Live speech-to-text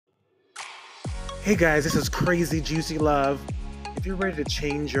Hey guys, this is Crazy Juicy Love. If you're ready to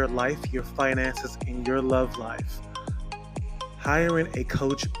change your life, your finances, and your love life, hiring a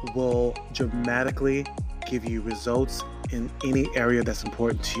coach will dramatically give you results in any area that's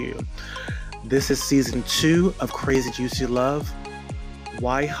important to you. This is season 2 of Crazy Juicy Love.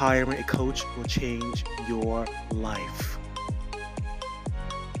 Why hiring a coach will change your life.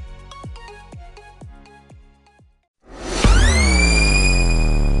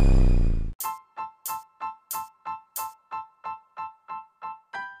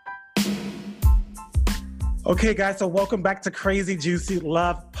 Okay, guys, so welcome back to Crazy Juicy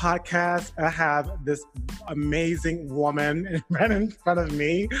Love podcast. I have this amazing woman right in front of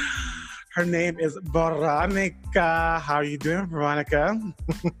me. Her name is Veronica. How are you doing, Veronica?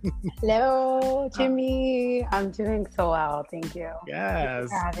 Hello, Jimmy. I'm doing so well. Thank you. Yes. Thank you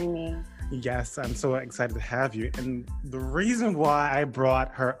for having me. Yes, I'm so excited to have you. And the reason why I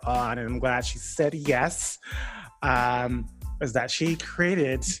brought her on, and I'm glad she said yes, is that she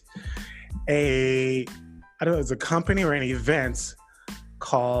created I don't know, it's a company or an event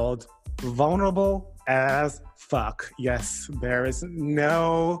called Vulnerable as Fuck. Yes, there is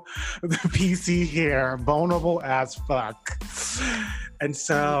no PC here. Vulnerable as Fuck. And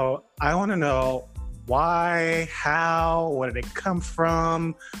so I want to know why, how, where did it come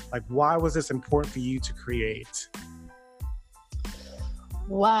from? Like, why was this important for you to create?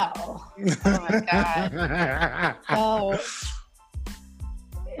 Wow. Oh my God. So,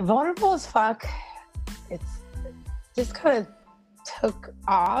 Vulnerable as Fuck, it's just kind of took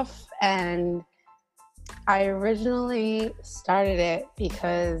off, and I originally started it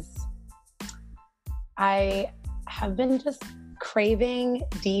because I have been just craving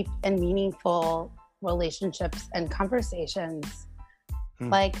deep and meaningful relationships and conversations.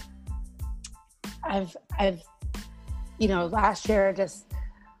 Like I've last year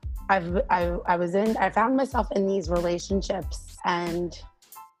I found myself in these relationships and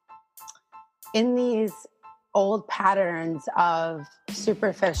in these old patterns of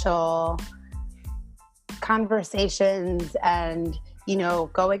superficial conversations and,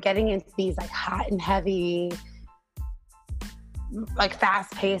 getting into these like hot and heavy, like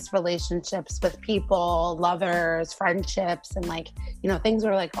fast-paced relationships with people, lovers, friendships, and things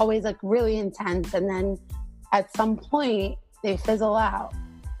were like always like really intense. And then at some point they fizzle out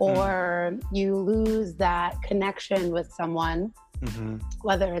or you lose that connection with someone,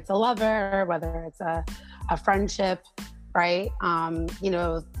 whether it's a lover, whether it's a friendship, right?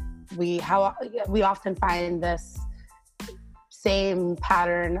 We often find this same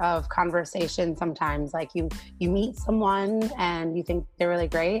pattern of conversation sometimes. Like you meet someone and you think they're really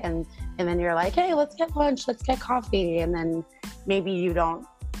great, and then you're like, hey, let's get lunch, let's get coffee, and then maybe you don't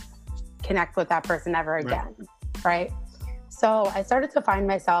connect with that person ever again, right? So I started to find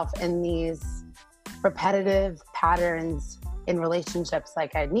myself in these repetitive patterns in relationships.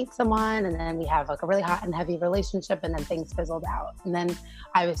 Like I'd meet someone and then we have like a really hot and heavy relationship, and then things fizzled out. And then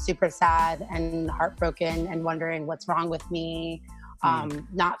I was super sad and heartbroken and wondering what's wrong with me,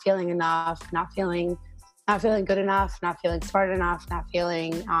 not feeling enough, not feeling good enough, not feeling smart enough, not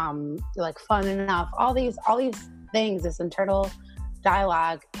feeling like fun enough. All these things, this internal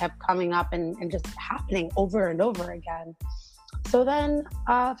dialogue kept coming up and just happening over and over again. So then,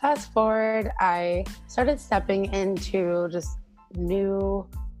 fast forward, I started stepping into just a new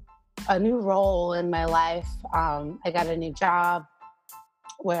role in my life. I got a new job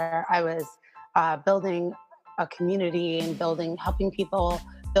where I was building a community and helping people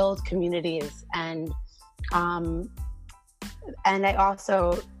build communities, and I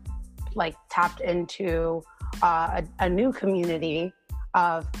also tapped into a new community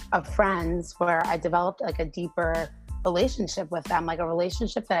of friends where I developed like a deeper relationship with them, like a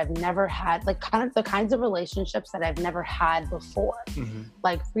relationship that I've never had, like kind of the kinds of relationships that I've never had before.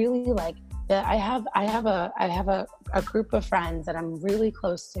 Like really, like I have a group of friends that I'm really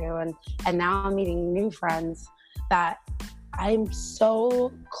close to, and now I'm meeting new friends that I'm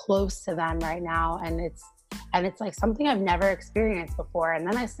so close to them right now, and it's like something I've never experienced before. And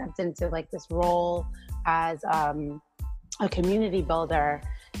then I stepped into like this role as a community builder,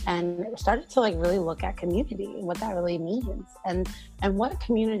 and started to like really look at community and what that really means, and what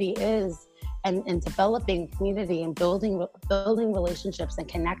community is, and developing community and building relationships and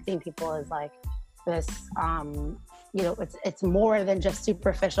connecting people is like this. It's more than just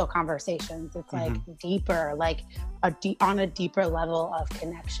superficial conversations. It's like deeper, like on a deeper level of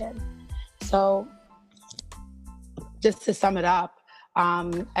connection. So just to sum it up,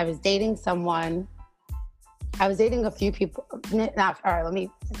 I was dating someone. I was dating a few people. Let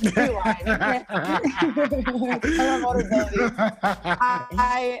me Rewind. Vulnerability.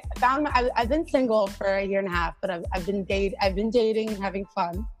 I found I've been single for a year and a half, but I've been dating and having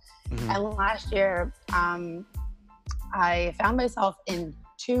fun. Mm-hmm. And last year, I found myself in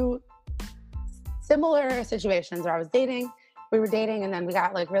two similar situations where we were dating, and then we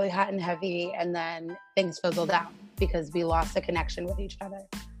got like really hot and heavy, and then things fizzled out because we lost a connection with each other.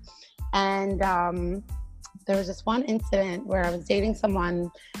 And there was this one incident where I was dating someone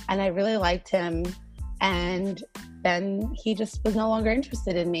and I really liked him, and then he just was no longer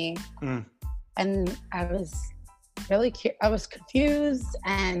interested in me. And I was confused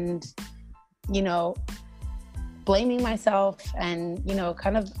and, blaming myself and,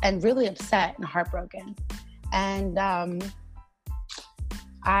 and really upset and heartbroken. And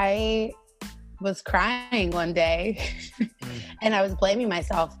I was crying one day and I was blaming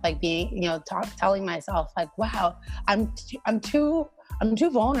myself, like being, telling myself like, wow, I'm too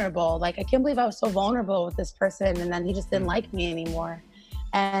vulnerable. Like, I can't believe I was so vulnerable with this person. And then he just didn't like me anymore.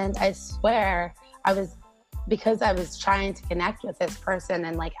 And I swear because I was trying to connect with this person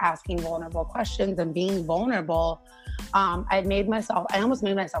and like asking vulnerable questions and being vulnerable, I almost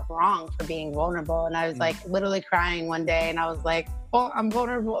made myself wrong for being vulnerable. And I was like literally crying one day and I was like, well, I'm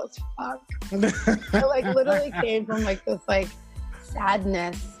vulnerable as fuck. It like literally came from like this like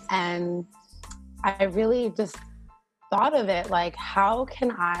sadness. And I really just thought of it like, how can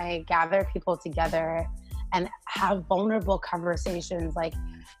I gather people together and have vulnerable conversations? Like,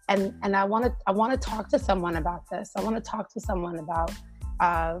 and I want to talk to someone about this. I want to talk to someone about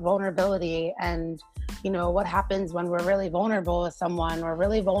vulnerability and, what happens when we're really vulnerable with someone, or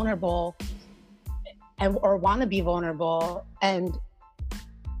really vulnerable or want to be vulnerable and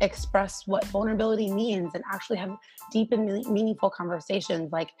express what vulnerability means and actually have deep and meaningful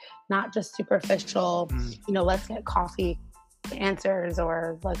conversations, like not just superficial, let's get coffee answers,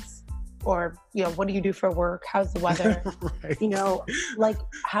 or what do you do for work? How's the weather? Right. Like,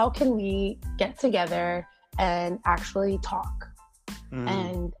 how can we get together and actually talk?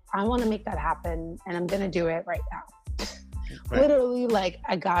 And I want to make that happen, and I'm going to do it right now. Right. Literally, like,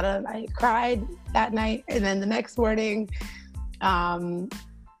 I cried that night, and then the next morning,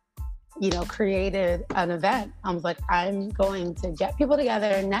 created an event. I was like, I'm going to get people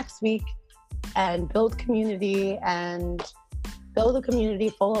together next week and build community and build a community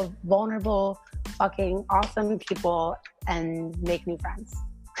full of vulnerable, fucking awesome people and make new friends.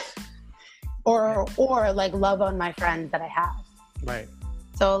 or like love on my friends that I have. Right.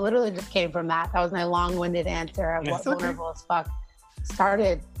 So it literally just came from that. That was my long-winded answer of what Vulnerable as Fuck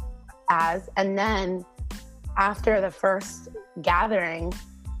started as. And then after the first gathering,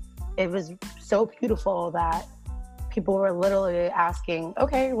 it was so beautiful that people were literally asking,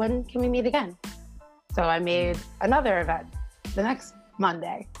 okay, when can we meet again? So I made another event the next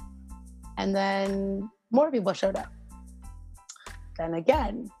Monday, and then more people showed up. Then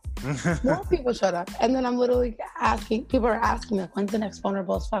again, more people showed up, and then I'm literally people are asking me, when's the next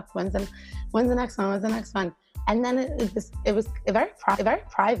Vulnerable as Fuck? When's the next one? When's the next one? And then it was very private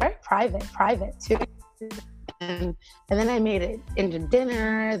too. And then I made it into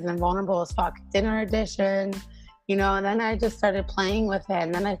dinners, and then Vulnerable as Fuck dinner edition, and then I just started playing with it,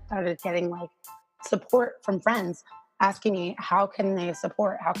 and then I started getting like support from friends asking me, how can they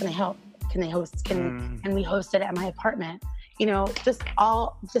support? How can they help? Can they host? Can we host it at my apartment? Just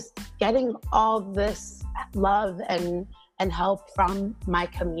getting all this love and help from my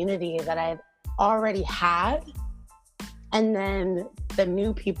community that I've already had. And then the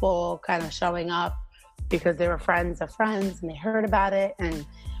new people kind of showing up because they were friends of friends and they heard about it. And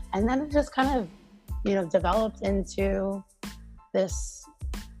then it just kind of, developed into this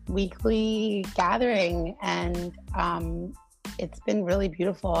weekly gathering. And it's been really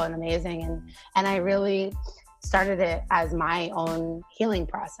beautiful and amazing. And I really started it as my own healing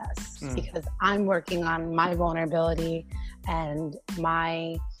process because I'm working on my vulnerability and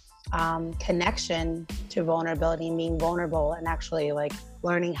my connection to vulnerability, being vulnerable and actually like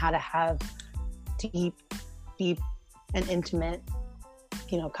learning how to have deep and intimate,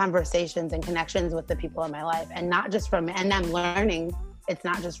 conversations and connections with the people in my life. And not just and I'm learning it's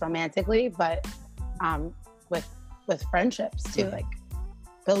not just romantically, but with friendships too, like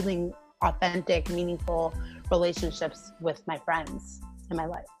building authentic, meaningful relationships with my friends in my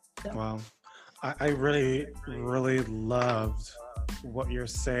life. So. Wow. I really, really loved what you're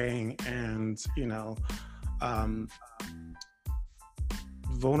saying. And,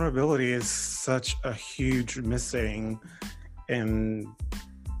 vulnerability is such a huge missing in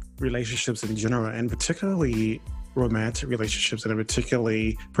relationships in general, and particularly romantic relationships, and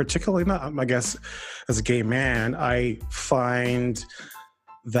particularly not, I guess, as a gay man, I find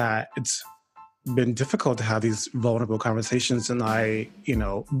that it's been difficult to have these vulnerable conversations. And I,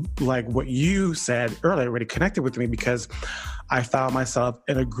 like what you said earlier, really connected with me, because I found myself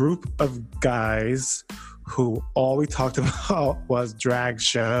in a group of guys who all we talked about was drag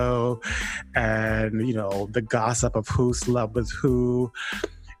show and, the gossip of who slept with who.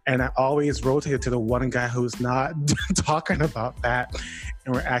 And I always rotated to the one guy who's not talking about that.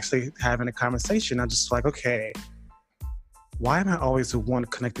 And we're actually having a conversation. I'm just like, okay, why am I always the one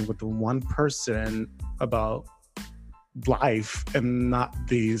connecting with the one person about life and not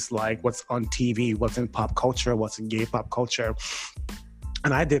these, like, what's on TV, what's in pop culture, what's in gay pop culture?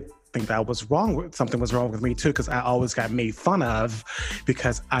 And I did think that something was wrong with me too, because I always got made fun of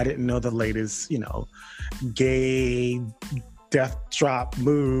because I didn't know the latest, gay death drop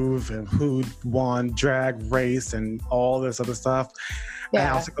move and who won drag race and all this other stuff. Yeah. And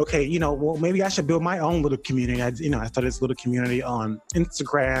I was like, okay, well, maybe I should build my own little community. I started this little community on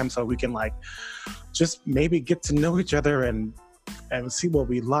Instagram so we can just maybe get to know each other and see what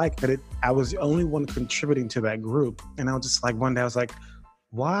we like. But I was the only one contributing to that group. And I was just like, one day I was like,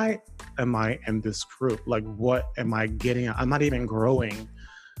 why am I in this group? Like, what am I getting? I'm not even growing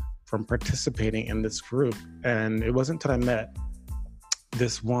from participating in this group. And it wasn't until I met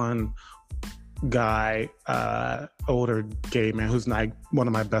this one guy, older gay man who's like one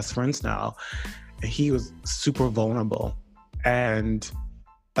of my best friends now. He was super vulnerable. And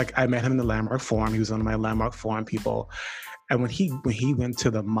I met him in the Landmark Forum. He was one of my Landmark Forum people. And when he went to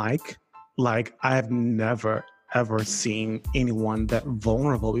the mic, I've never, ever seen anyone that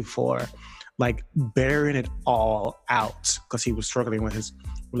vulnerable before, bearing it all out, because he was struggling with his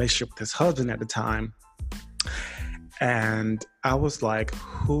relationship with his husband at the time. And I was like,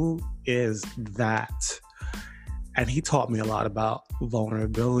 who is that? And he taught me a lot about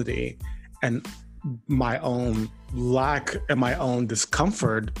vulnerability and my own lack and my own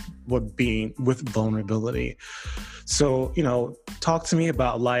discomfort with being with vulnerability. So, talk to me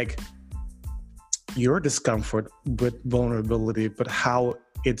about your discomfort with vulnerability, but how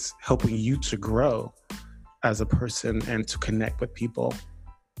it's helping you to grow as a person and to connect with people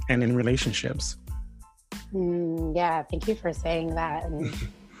and in relationships. Yeah, thank you for saying that.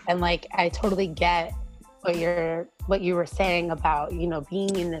 And I totally get what you were saying about,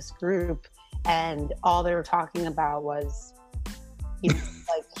 being in this group and all they were talking about was,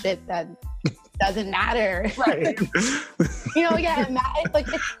 shit that doesn't matter. Right.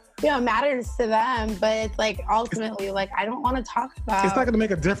 It matters to them, but it's ultimately I don't want to talk about. It's not going to make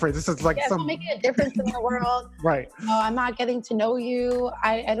a difference. This is it's not making a difference in the world. Right. I'm not getting to know you.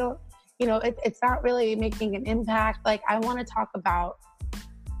 I don't. It's not really making an impact. I want to talk about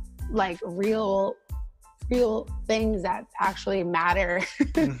real things that actually matter.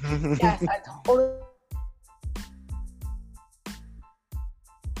 Yes, I totally.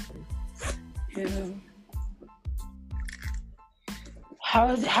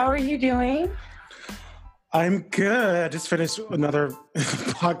 How are you doing? I'm good. I just finished another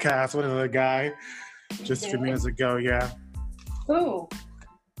podcast with another guy just a few minutes ago. Yeah. Who?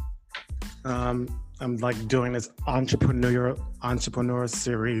 I'm doing this entrepreneur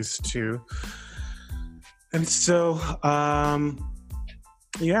series too. And so,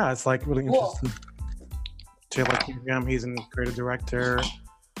 it's really interesting. Taylor Kingham, he's a creative director.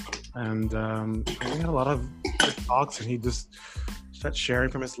 And we had a lot of good talks, and he just started sharing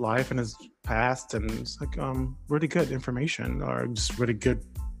from his life and his past. And it's really good information, or just really good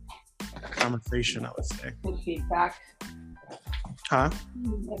conversation, I would say. Good feedback. Huh?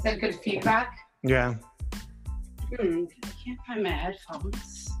 I said good feedback. Yeah. I can't find my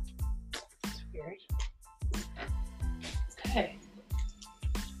headphones. It's weird. Okay.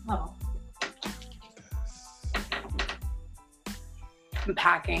 Oh. I'm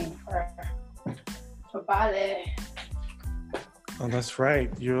packing for Bali. Oh, that's right.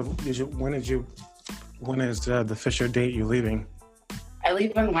 When is the official date you're leaving? I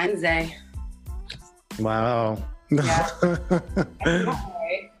leave on Wednesday. Wow. Yeah.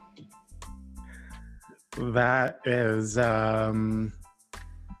 That is that's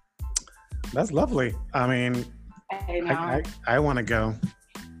lovely. I mean, I know. I want to go.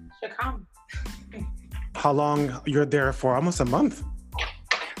 Should come. How long you're there for? Almost a month.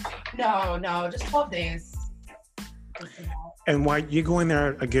 No, just 12 days. And why you going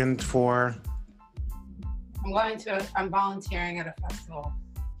there again for? I'm volunteering at a festival.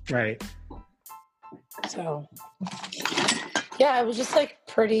 Right. So, yeah, it was just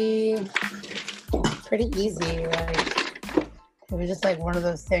pretty easy. It was just one of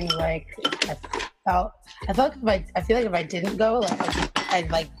those things. I feel like if I didn't go,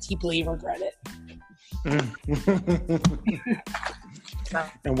 I'd deeply regret it. So,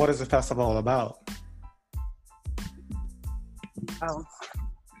 And what is the festival all about? oh,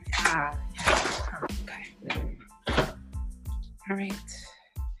 okay. All right.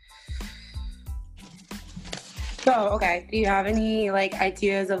 So, okay, do you have any like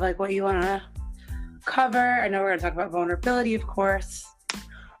ideas of like what you want to cover? I know we're going to talk about vulnerability, of course.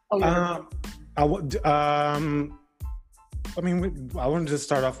 I wanted to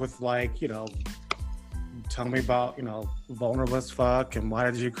start off with like, tell me about, Vulnerable as Fuck and why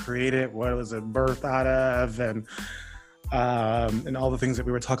did you create it? What was it birthed out of? And all the things that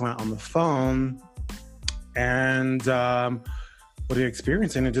we were talking about on the phone. And what are you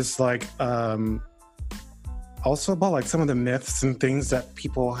experiencing? And just like, also about like some of the myths and things that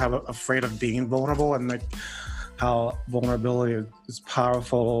people have afraid of being vulnerable and like how vulnerability is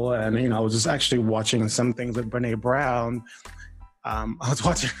powerful. And, I was just actually watching some things with Brene Brown. I was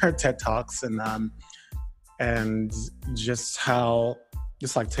watching her TED Talks and just how,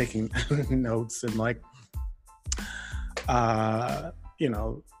 just like taking notes and like, how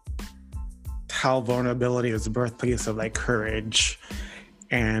vulnerability is the birthplace of like courage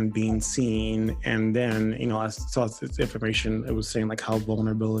and being seen. And then, I saw this information, it was saying like how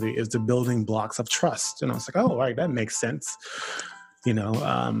vulnerability is the building blocks of trust. And I was like, oh, right, that makes sense. And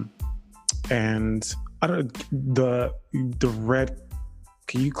I don't, the red,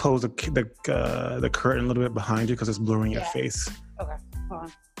 can you close the curtain a little bit behind you because it's blurring your face? Okay, hold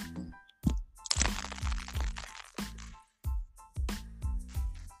on.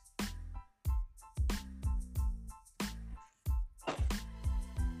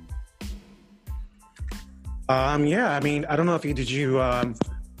 I don't know if did you, I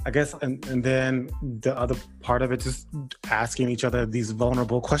guess, and then the other part of it, just asking each other these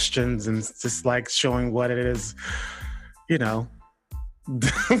vulnerable questions and just like showing what it is,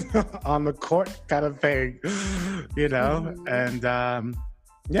 on the court kind of thing, mm-hmm. And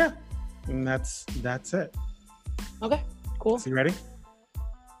and that's it. Okay, cool. So you ready?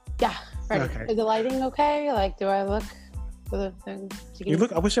 Yeah, ready. Okay. Is the lighting okay? Like, do I look for the thing? You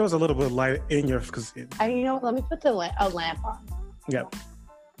look, I wish there was a little bit of light in your, because let me put a lamp on. Yep.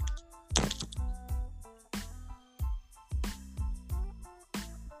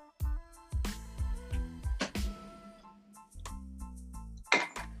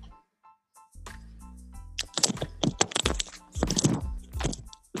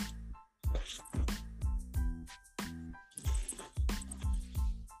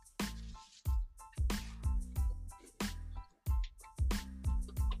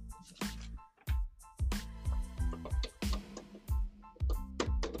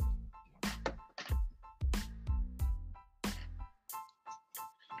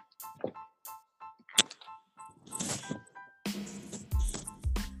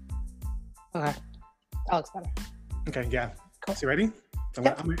 Okay, that looks better. Okay, yeah. Cool. So you ready? So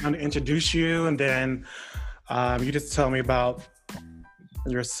Yep. I'm going to introduce you, and then you just tell me about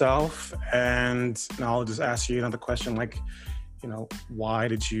yourself, and I'll just ask you another question, like, why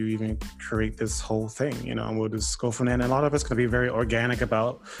did you even create this whole thing? And we'll just go from there. And a lot of it's going to be very organic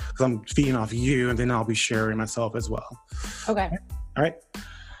because I'm feeding off you, and then I'll be sharing myself as well. Okay. All right.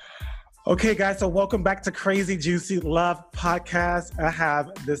 Okay, guys, so welcome back to Crazy Juicy Love Podcast. I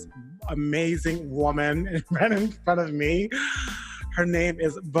have this amazing woman right in front of me. Her name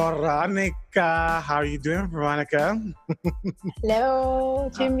is Veronica. How are you doing, Veronica? Hello,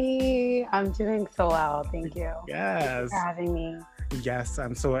 Jimmy. I'm doing so well. Thank you. Yes. Thanks for having me. Yes,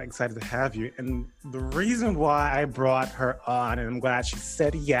 I'm so excited to have you. And the reason why I brought her on, and I'm glad she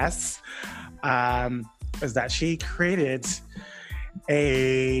said yes, is that she created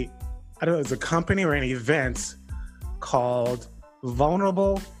a company or an event called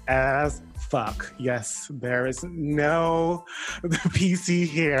Vulnerable as Fuck. Yes, there is no PC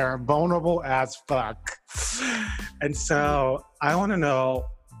here. Vulnerable as Fuck. And so I want to know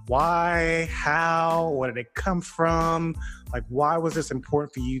why, how, where did it come from? Like, why was this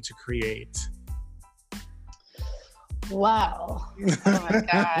important for you to create? Wow. Oh my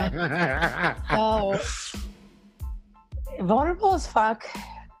God. So, Vulnerable as Fuck,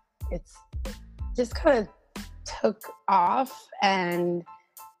 it's just kind of took off, and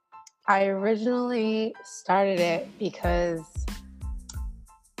I originally started it because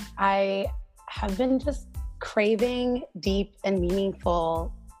I have been just craving deep and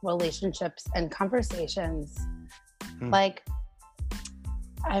meaningful relationships and conversations. Like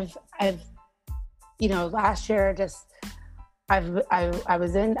I've last year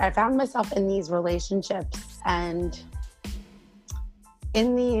I found myself in these relationships and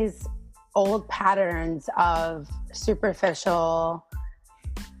in these old patterns of superficial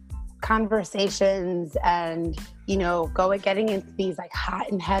conversations and, you know, getting into these like hot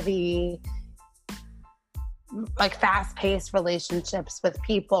and heavy, like fast-paced relationships with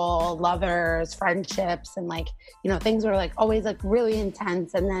people, lovers, friendships, and like, you know, things are like always like really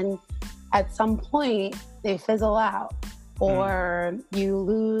intense, and then at some point they fizzle out, or you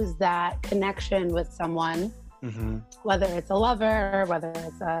lose that connection with someone, whether it's a lover, whether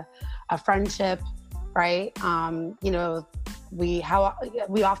it's a friendship, right? You know, we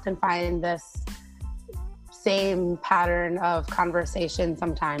often find this same pattern of conversation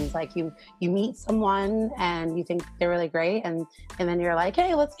sometimes. Like you meet someone and you think they're really great, and then you're like,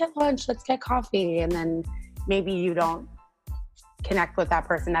 hey, let's get lunch, let's get coffee, and then maybe you don't connect with that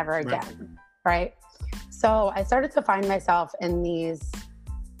person ever again, right? So I started to find myself in these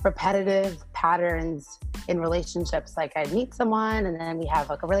repetitive patterns in relationships. Like I'd meet someone and then we have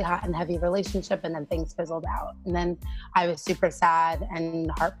like a really hot and heavy relationship, and then things fizzled out. And then I was super sad and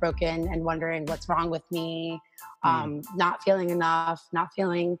heartbroken and wondering what's wrong with me, not feeling enough, not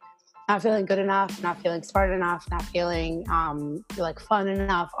feeling good enough, not feeling smart enough, not feeling like fun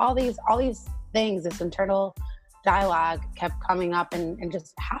enough. All these things, this internal dialogue kept coming up and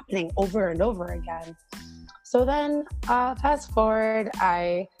just happening over and over again. So then fast forward,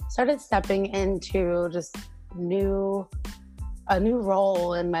 I started stepping into just a new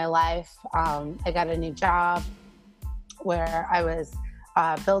role in my life. I got a new job where I was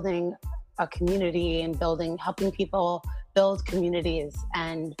building a community and helping people build communities.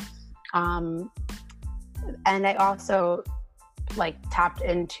 And I also like tapped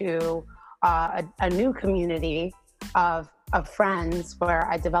into a new community of friends where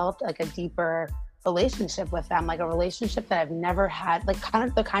I developed like a deeper relationship with them, like a relationship that I've never had, like kind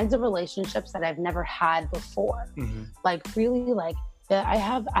of the kinds of relationships that I've never had before. Like really, like I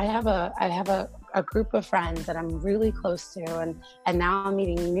have a group of friends that I'm really close to, and now I'm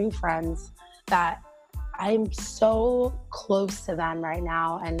meeting new friends that I'm so close to them right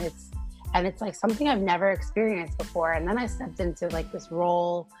now, and it's like something I've never experienced before. And then I stepped into like this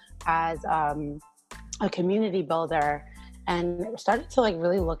role as a community builder, and started to like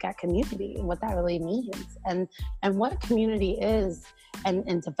really look at community and what that really means, and what community is,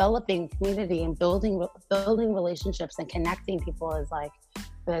 and developing community and building relationships and connecting people is like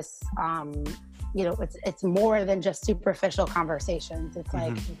this. You know, it's more than just superficial conversations. It's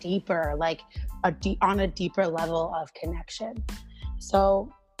like deeper, like on a deeper level of connection.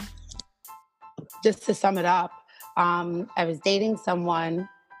 So, just to sum it up, I was dating someone.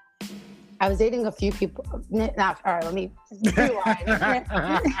 I was dating a few people. All right, let me rewind.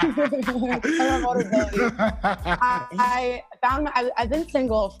 I found I've been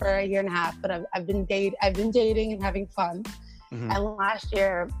single for a year and a half, but I've been dating and having fun. And last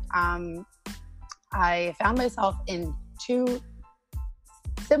year, I found myself in two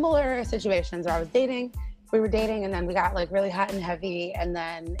similar situations where we were dating, and then we got like really hot and heavy, and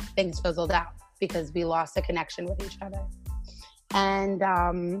then things fizzled out because we lost a connection with each other. And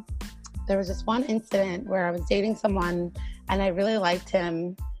there was this one incident where I was dating someone and I really liked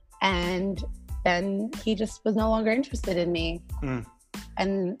him, and then he just was no longer interested in me.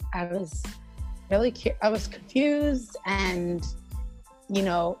 And I was confused and, you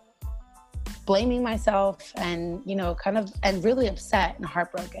know, blaming myself, and, you know, and really upset and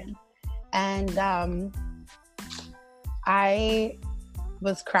heartbroken. And I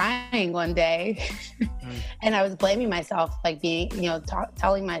was crying one day and I was blaming myself, like being, you know,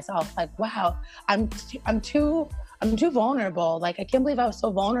 telling myself like, wow, I'm too vulnerable. Like, I can't believe I was so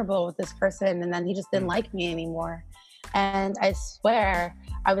vulnerable with this person, and then he just didn't like me anymore. And I swear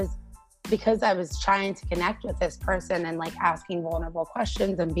because I was trying to connect with this person and like asking vulnerable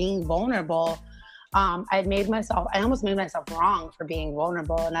questions and being vulnerable, I almost made myself wrong for being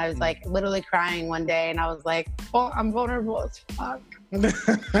vulnerable. And I was like literally crying one day, and I was like, well, I'm vulnerable as fuck.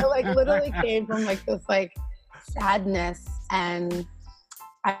 I like literally came from like this like sadness, and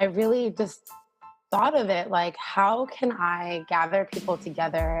I really just thought of it like, how can I gather people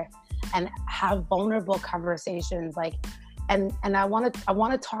together and have vulnerable conversations? Like, and I want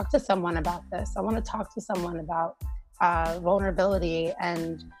to talk to someone about this. I want to talk to someone about vulnerability,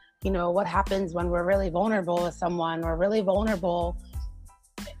 and, you know, what happens when we're really vulnerable with someone, or really vulnerable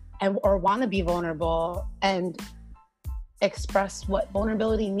or want to be vulnerable and express what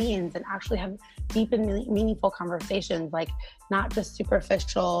vulnerability means, and actually have deep and meaningful conversations, like not just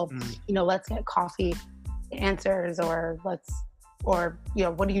superficial, you know, let's get coffee answers, or you know,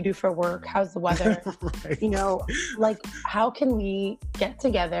 what do you do for work? How's the weather? Right. You know, like, how can we get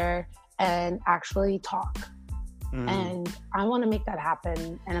together and actually talk? And I want to make that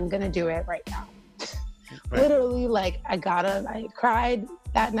happen, and I'm going to do it right now. Right. literally, like, I cried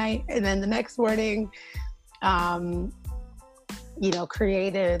that night, and then the next morning,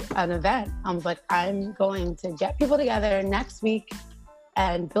 created an event. I was like, I'm going to get people together next week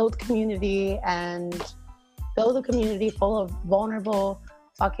and build community and build a community full of vulnerable,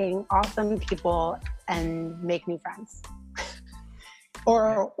 fucking awesome people and make new friends.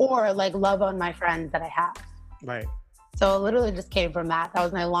 or like love on my friends that I have. Right. So it literally just came from that. That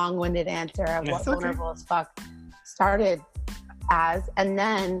was my long-winded answer of what Vulnerable as Fuck started as. And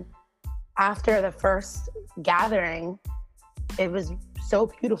then after the first gathering, it was so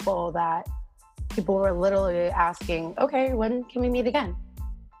beautiful that people were literally asking, okay, when can we meet again?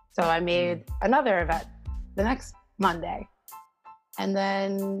 So I made another event the next Monday. And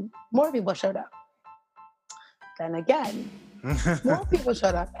then more people showed up. Then again, more people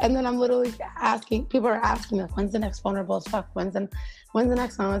showed up. And then I'm literally people are asking me, when's the next Vulnerable as Fuck? When's the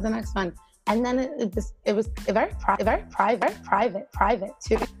next one? When's the next one? And then it was very private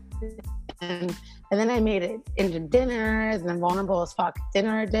too. And then I made it into dinners and then Vulnerable as Fuck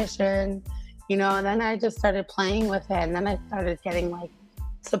dinner edition, and then I just started playing with it. And then I started getting like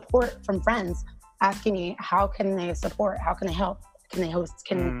support from friends asking me, how can they support? How can they help? Can they host?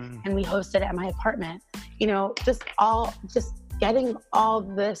 Can we host it at my apartment? Just getting all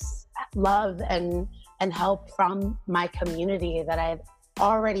this love and help from my community that I'd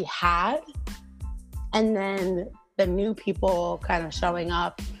already had. And then the new people kind of showing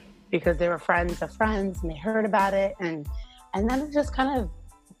up because they were friends of friends and they heard about it. And then it just kind of,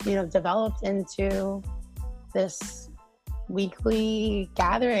 developed into this weekly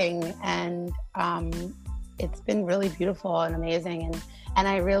gathering. And it's been really beautiful and amazing. And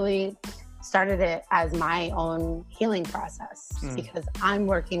I really started it as my own healing process because I'm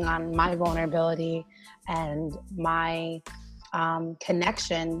working on my vulnerability and my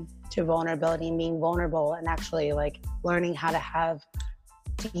connection to vulnerability and being vulnerable and actually like learning how to have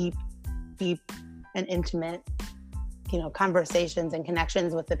deep and intimate, conversations and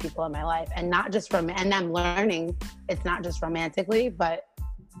connections with the people in my life. And not just and I'm learning it's not just romantically, but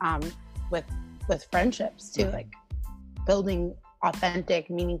with friendships too, like building authentic,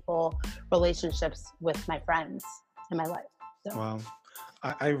 meaningful relationships with my friends in my life. So. Wow.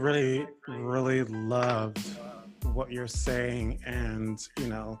 I really, really loved what you're saying. And,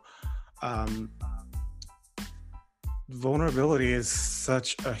 vulnerability is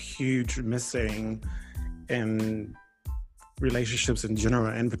such a huge missing in relationships in general,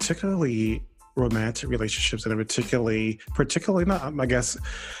 and particularly romantic relationships, and particularly not, I guess,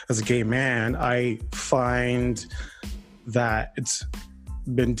 as a gay man, I find that it's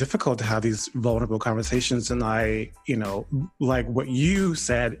been difficult to have these vulnerable conversations. And I, like what you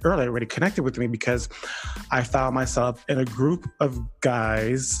said earlier, really connected with me because I found myself in a group of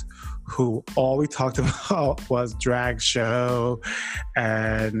guys who all we talked about was drag show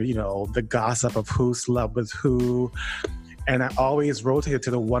and, the gossip of who slept with who. And I always rotated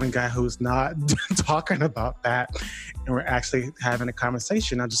to the one guy who's not talking about that. And we're actually having a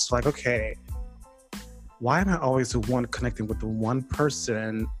conversation. I'm just like, okay, why am I always the one connecting with the one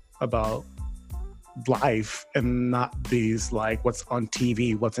person about life and not these, like, what's on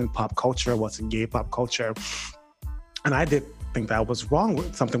TV, what's in pop culture, what's in gay pop culture? And I did think that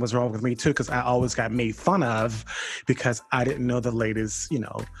something was wrong with me too, because I always got made fun of because I didn't know the latest,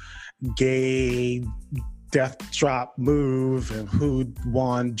 gay death drop move and who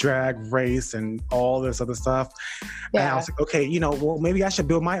won drag race and all this other stuff. Yeah. And I was like, okay, well, maybe I should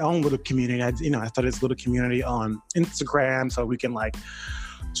build my own little community. I started this little community on Instagram so we can like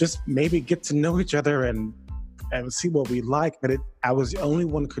just maybe get to know each other and see what we like. But I was the only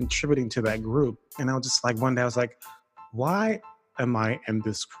one contributing to that group. And I was just like, one day I was like, why am I in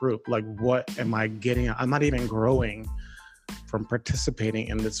this group? Like, what am I getting? I'm not even growing from participating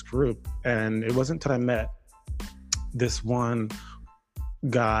in this group. And it wasn't until I met this one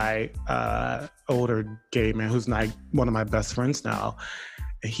guy, older gay man who's like one of my best friends now.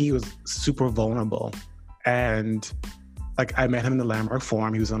 He was super vulnerable. And like I met him in the Landmark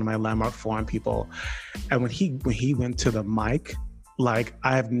Forum. He was one of my Landmark Forum people. And when he went to the mic, like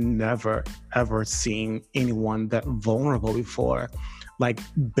I've never ever seen anyone that vulnerable before, like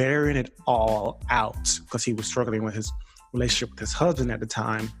bearing it all out because he was struggling with his relationship with his husband at the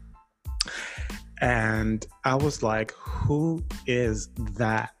time. And I was like, who is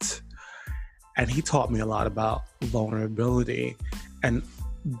that? And he taught me a lot about vulnerability and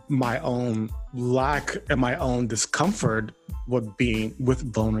my own lack and my own discomfort with being with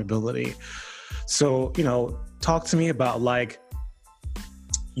vulnerability. So, talk to me about like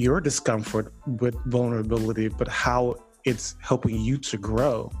your discomfort with vulnerability, but how it's helping you to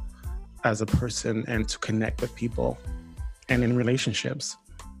grow. as a person and to connect with people and in relationships.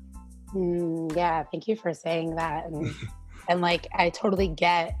 Yeah, thank you for saying that. And like, I totally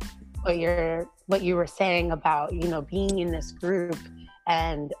get what you were saying about, you know, being in this group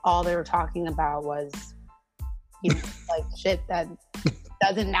and all they were talking about was, you know, like shit that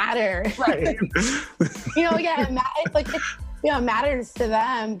doesn't matter. Right. You know, yeah, it's like, you know, it matters to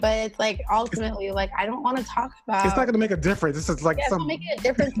them, but it's like ultimately, like, I don't want to talk about. It's not going to make a difference. This is like it's not making a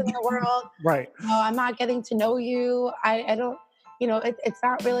difference in the world. Right. No, I'm not getting to know you. I don't, you know, it's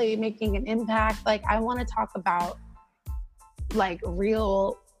not really making an impact. Like, I want to talk about like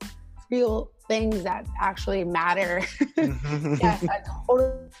real things that actually matter. Yes, I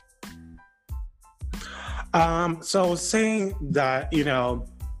totally. So saying that, you know,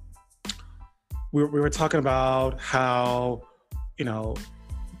 we were talking about how, you know,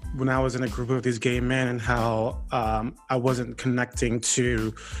 when I was in a group of these gay men and how I wasn't connecting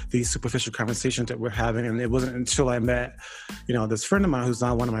to these superficial conversations that we're having. And it wasn't until I met, you know, this friend of mine who's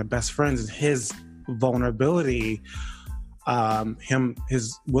now one of my best friends, and his vulnerability,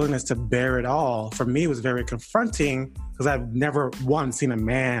 his willingness to bear it all, for me was very confronting, because I've never once seen a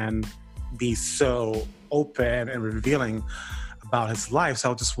man be so open and revealing about his life. So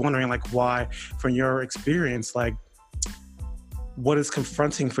I was just wondering, like, why, from your experience, like, what is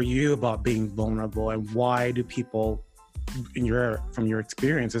confronting for you about being vulnerable, and why do people from your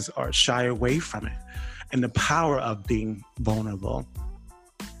experiences are shy away from it and the power of being vulnerable?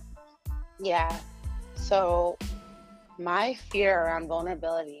 Yeah. So my fear around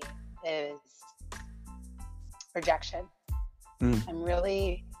vulnerability is rejection. I'm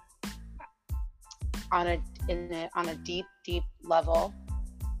really on a deep level.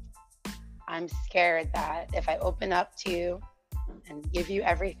 I'm scared that if I open up to you and give you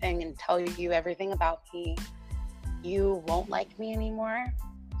everything and tell you everything about me, you won't like me anymore.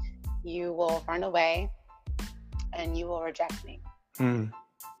 You will run away and you will reject me. In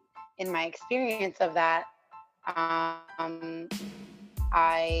my experience of that, I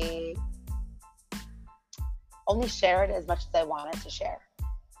only shared as much as I wanted to share.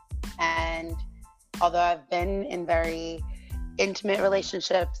 And although I've been in very intimate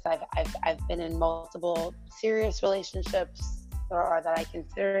relationships, I've been in multiple serious relationships, or that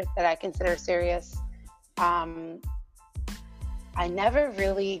I consider serious. I never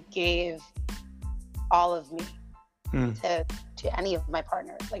really gave all of me to any of my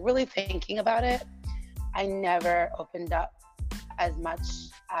partners. Like, really thinking about it, I never opened up as much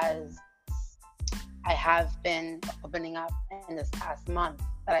as I have been opening up in this past month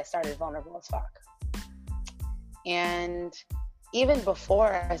that I started Vulnerable as Fuck. And even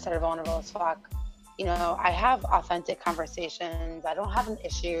before I started Vulnerable as Fuck, you know, I have authentic conversations. I don't have an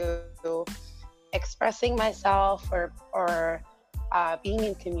issue expressing myself or being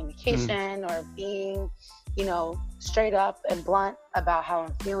in communication or being, you know, straight up and blunt about how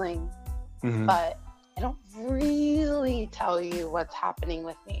I'm feeling. But I don't really tell you what's happening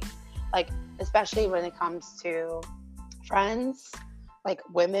with me. Like, especially when it comes to friends, like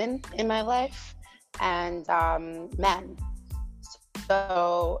women in my life, and men.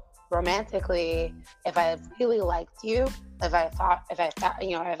 So romantically, if I really liked you, if I thought,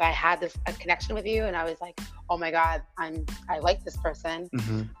 you know, if I had a connection with you and I was like, oh my God, I like this person,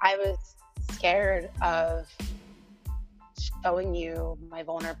 I was scared of showing you my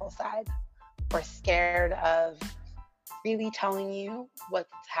vulnerable side, or scared of really telling you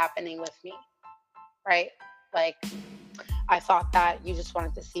what's happening with me, right? Like, I thought that you just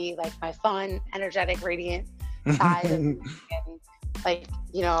wanted to see like my fun, energetic, radiant side. And like,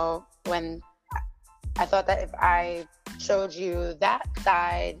 you know, when I thought that if I showed you that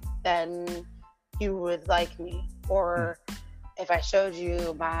side, then you would like me. Or if I showed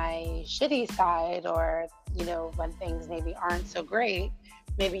you my shitty side, or, you know, when things maybe aren't so great,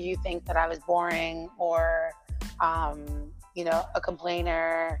 maybe you think that I was boring, or, you know, a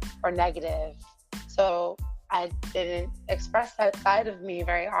complainer or negative. So I didn't express that side of me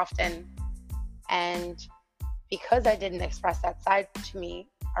very often. And because I didn't express that side to me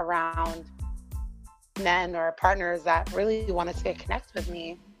around men or partners that really wanted to connect with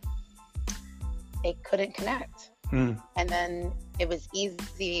me, they couldn't connect. And then it was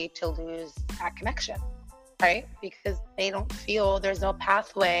easy to lose that connection, right? Because they don't feel there's no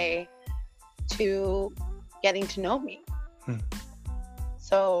pathway to getting to know me.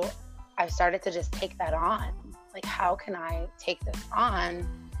 So I started to just take that on. Like, how can I take this on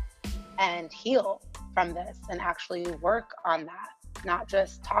and heal from this and actually work on that? Not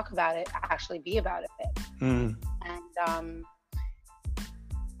just talk about it, actually be about it. And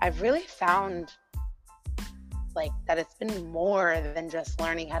I've really found like that it's been more than just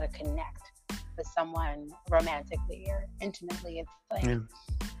learning how to connect with someone romantically or intimately. It's like Yeah.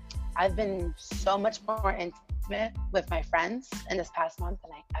 I've been so much more intimate with my friends in this past month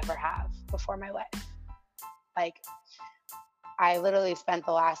than I ever have before my life. Like I literally spent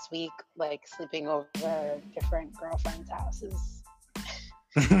the last week like sleeping over different girlfriends' houses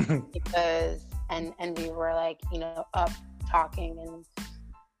because and we were like, you know, up talking and,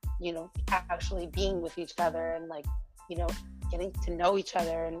 you know, actually being with each other and like, you know, getting to know each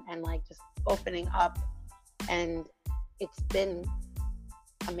other and like just opening up. And it's been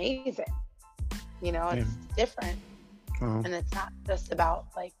amazing. You know, it's different. Oh. And it's not just about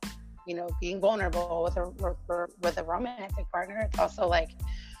like, you know, being vulnerable with a romantic partner. It's also like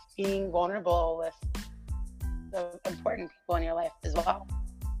being vulnerable with the important people in your life as well.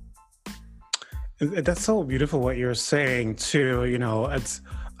 And that's so beautiful what you're saying too. You know,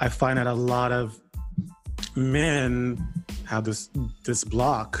 I find that a lot of men have this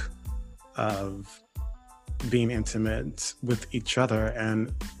block of being intimate with each other,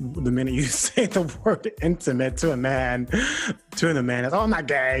 and the minute you say the word intimate to a man, to the man is, oh, I'm not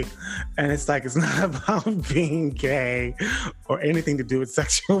gay. And it's like, it's not about being gay or anything to do with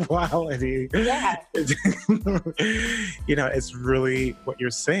sexuality. Yeah. You know, it's really what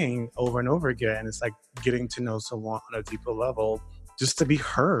you're saying over and over again. It's like getting to know someone on a deeper level, just to be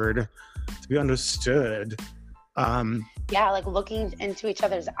heard, to be understood. Yeah, like looking into each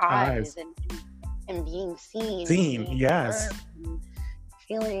other's eyes and being seen, yes, and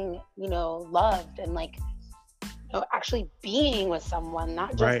feeling, you know, loved, and like, you know, actually being with someone,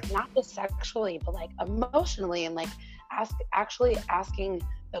 not just sexually, but like emotionally, and like actually asking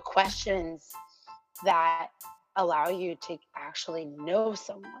the questions that allow you to actually know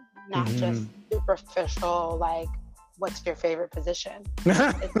someone, not just superficial, like, what's your favorite position?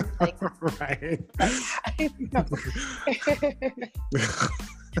 It's like, right.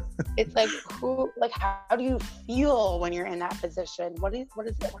 It's like, how do you feel when you're in that position? What is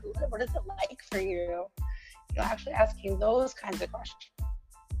it like for you? You know, actually asking those kinds of questions.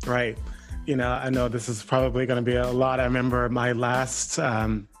 Right. You know, I know this is probably going to be a lot. I remember my last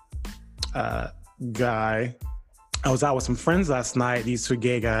guy. I was out with some friends last night, these two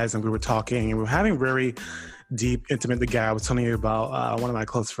gay guys, and we were talking, and we were having very deep, intimate. The guy I was telling you about, one of my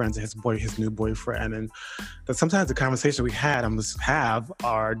close friends, his new boyfriend, and that sometimes the conversation we had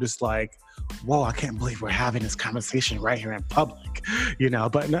are just like, whoa, I can't believe we're having this conversation right here in public, you know,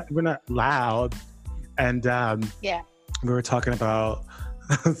 but we're not loud. And we were talking about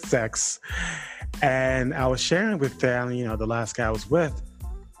sex, and I was sharing with them, you know, the last guy I was with,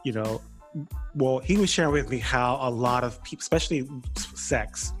 you know, well, he was sharing with me how a lot of people, especially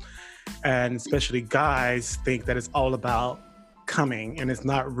sex, and especially guys, think that it's all about coming, and it's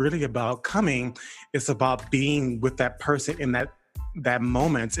not really about coming. It's about being with that person in that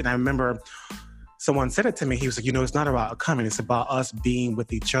moment. And I remember someone said it to me. He was like, you know, it's not about coming. It's about us being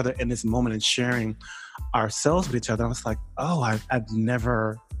with each other in this moment and sharing ourselves with each other. I was like, oh, I've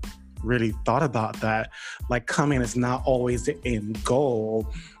never really thought about that. Like, coming is not always the end goal.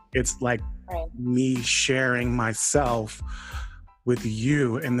 It's like me sharing myself with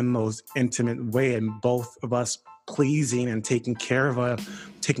you in the most intimate way, and both of us pleasing and taking care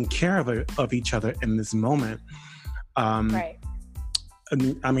of each other in this moment. Right.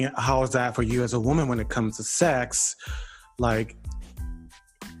 I mean, how is that for you as a woman when it comes to sex? Like,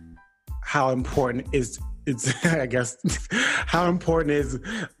 how important is it's? I guess how important is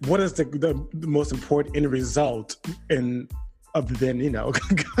what is the most important end result other than, you know,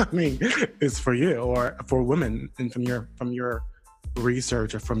 coming is for you or for women, and from your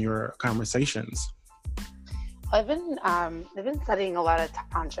research or from your conversations? I've been studying a lot of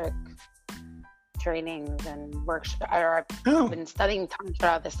tantric trainings and workshops. I've been studying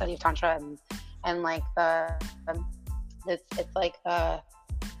tantra, the study of tantra, and like it's like the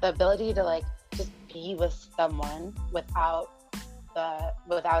ability to like just be with someone without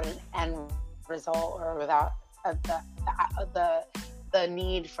an end result, or without the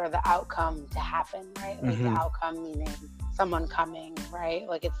need for the outcome to happen, right? Like the outcome meaning someone coming, right?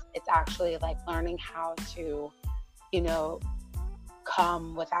 Like it's actually like learning how to, you know,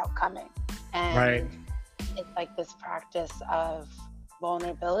 come without coming. And it's like this practice of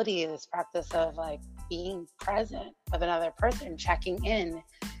vulnerability, this practice of like being present with another person, checking in,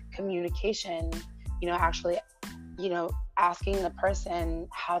 communication, you know, actually, you know, asking the person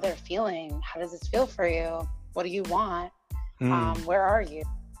how they're feeling. How does this feel for you? What do you want? Where are you?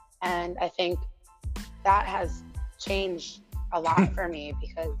 And I think that has changed a lot for me,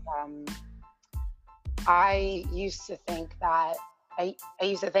 because I used to think that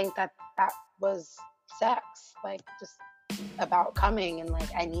that was sex, like just about coming, and like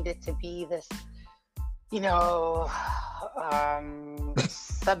I needed to be this, you know,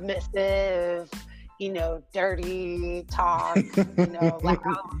 submissive, dirty talk,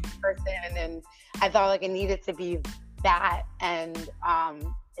 loud person. And I thought like it needed to be that. And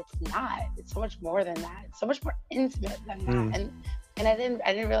it's not. It's so much more than that. It's so much more intimate than that. And I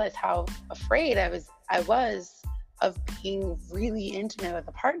didn't realize how afraid I was of being really intimate with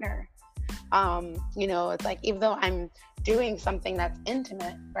a partner. It's like, even though I'm doing something that's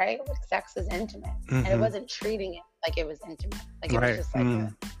intimate, right? Like sex is intimate. And it wasn't treating it like it was intimate. Like it was just like,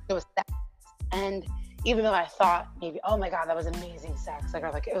 it was sex. And even though I thought maybe, oh my God, that was amazing sex. Like,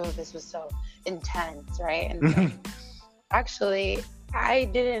 or like, oh, this was so intense, right? And like, actually, I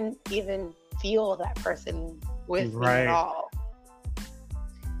didn't even feel that person with me at all.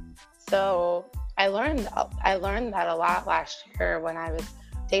 So I learned that a lot last year when I was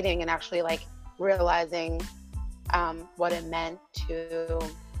dating, and actually like realizing what it meant to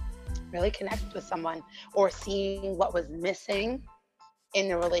really connect with someone, or seeing what was missing in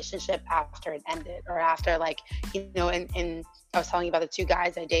the relationship after it ended, or after like, and I was telling you about the 2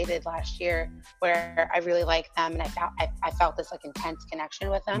 guys I dated last year where I really liked them, and I felt this like intense connection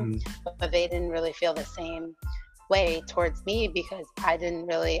with them, but they didn't really feel the same way towards me, because I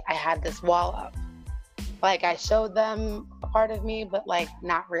had this wall up. Like I showed them a part of me, but like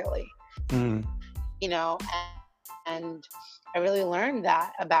not really, and I really learned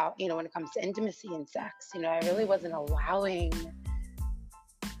that about, when it comes to intimacy and sex, I really wasn't allowing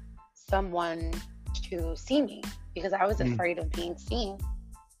someone to see me, because I was afraid of being seen.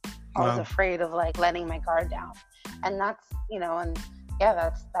 I was afraid of like letting my guard down. And that's,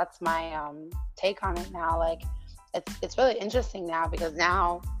 that's my take on it now. Like it's really interesting now, because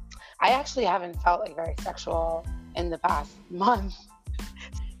now I actually haven't felt like very sexual in the past month.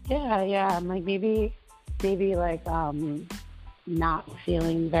 Yeah. I'm like maybe like not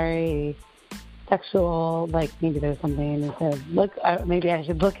feeling very sexual. Like maybe there's something that says, look, maybe I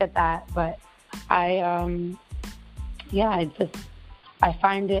should look at that. But I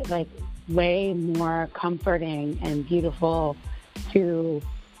find it like way more comforting and beautiful to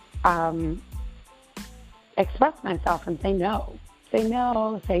express myself and say no,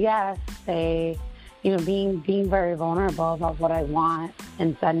 say yes, say, being very vulnerable about what I want,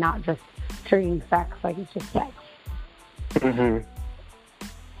 instead not just treating sex like it's just sex.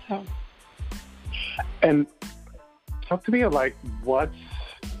 So. And talk to me like what's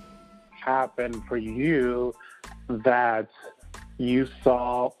happened for you that you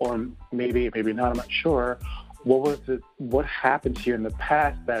saw, or maybe not, I'm not sure. What happened to you in the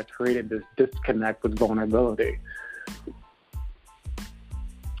past that created this disconnect with vulnerability?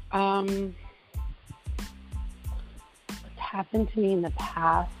 What's happened to me in the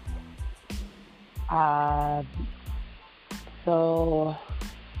past? So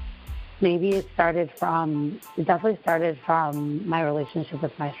maybe it definitely started from my relationship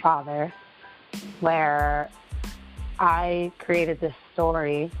with my father, where I created this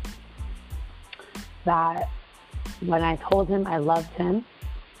story that when I told him I loved him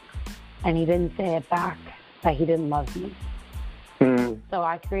and he didn't say it back, that he didn't love me. So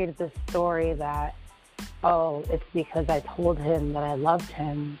I created this story that, it's because I told him that I loved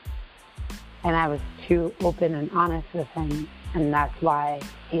him and I was too open and honest with him, and that's why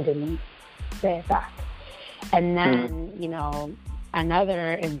he didn't say it back. And then,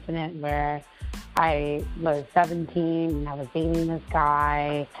 another incident where I was 17 and I was dating this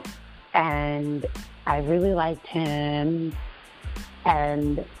guy, and I really liked him,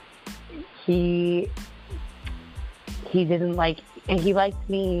 and he didn't like, and he liked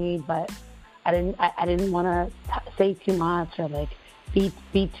me, but I didn't want to say too much, or like be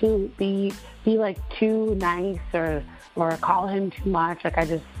like too nice, or call him too much. Like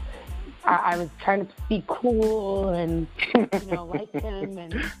I was trying to be cool and like him,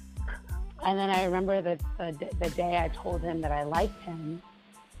 and then I remember that the day I told him that I liked him,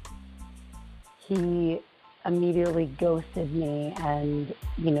 he immediately ghosted me, and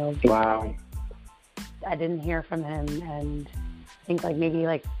wow. I didn't hear from him, and I think like maybe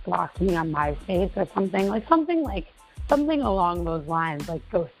like blocked me on MySpace or something along those lines, like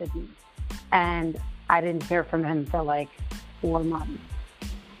ghosted me. And I didn't hear from him for like 4 months.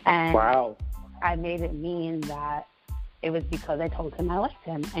 And wow. I made it mean that it was because I told him I liked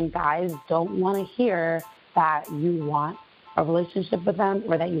him. And guys don't want to hear that you want a relationship with them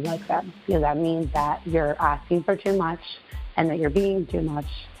or that you like them, because that means that you're asking for too much and that you're being too much,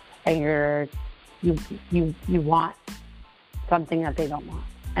 and you want something that they don't want.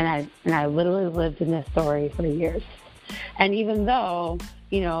 And I literally lived in this story for years. And even though,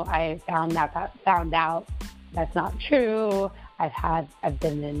 I found out that's not true, I've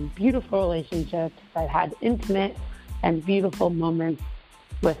been in beautiful relationships, I've had intimate and beautiful moments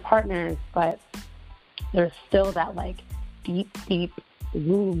with partners, but there's still that like deep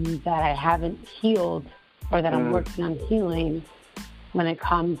wound that I haven't healed or that I'm working on healing when it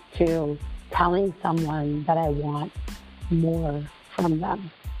comes to telling someone that I want more from them.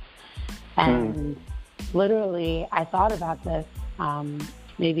 And literally, I thought about this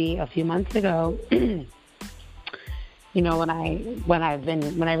maybe a few months ago. When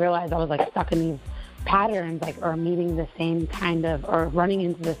I realized I was like stuck in these patterns, like, or meeting the same kind of, or running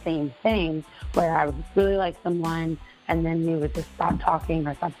into the same thing, where I would really like someone, and then we would just stop talking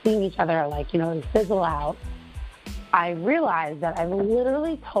or stop seeing each other, or like, fizzle out. I realized that I've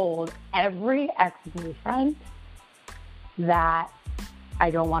literally told every ex-boyfriend that I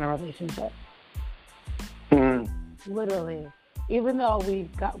don't want a relationship. Literally. Even though we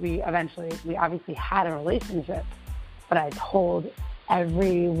obviously had a relationship, but I told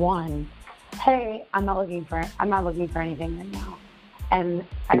everyone, hey, I'm not looking for anything right now. And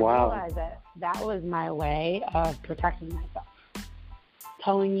I realized that was my way of protecting myself.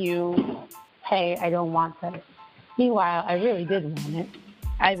 Telling you, hey, I don't want this. Meanwhile, I really did want it.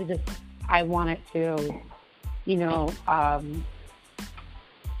 I wanted to,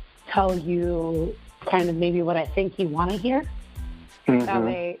 tell you kind of maybe what I think you want to hear. That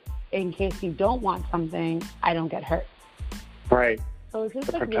way, in case you don't want something, I don't get hurt. Right. So it's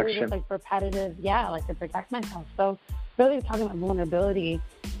just really just like repetitive, like to protect myself. So really talking about vulnerability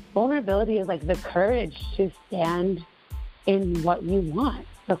is like the courage to stand in what you want.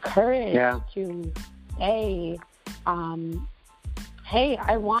 The courage to say, hey,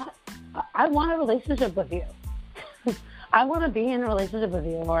 I want a relationship with you. I want to be in a relationship with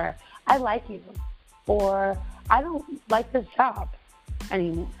you, or I like you, or I don't like this job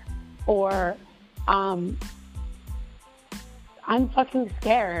anymore, or I'm fucking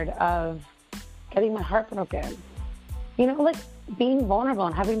scared of getting my heart broken. Like being vulnerable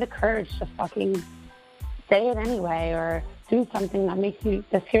and having the courage to fucking say it anyway, or do something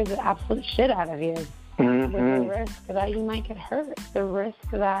that scares the absolute shit out of you. With the risk that you might get hurt, the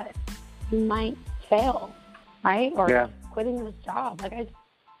risk that you might fail, right? Or quitting this job. Like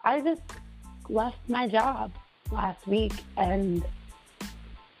I just left my job last week, and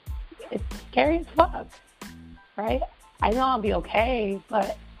it's scary as fuck, right? I know I'll be okay,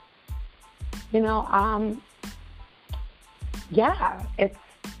 but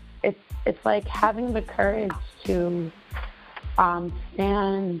it's like having the courage to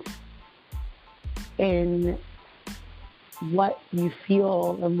stand in what you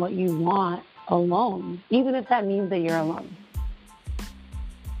feel and what you want alone, even if that means that you're alone.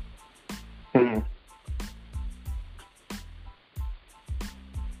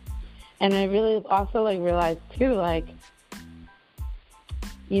 And I really also realized too,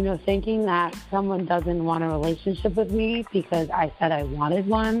 thinking that someone doesn't want a relationship with me because I said I wanted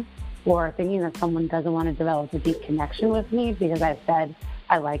one, or thinking that someone doesn't want to develop a deep connection with me because I said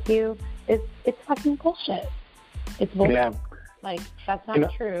I like you, it's fucking bullshit. It's bullshit. Yeah. That's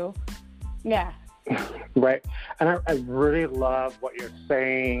not true. Yeah. Right. And I really love what you're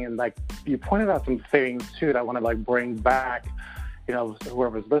saying. And you pointed out some things too that I want to bring back,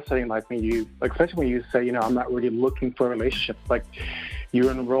 whoever's listening, especially when you say, I'm not really looking for a relationship,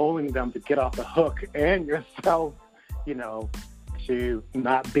 you're enrolling them to get off the hook and yourself, to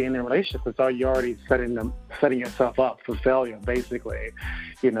not be in a relationship. So you're already setting yourself up for failure, basically,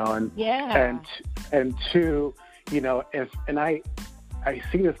 and two, I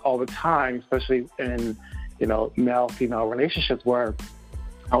see this all the time, especially in, male-female relationships, where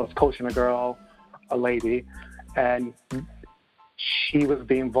I was coaching a lady, and she was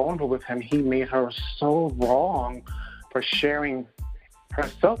being vulnerable with him. He made her so wrong for sharing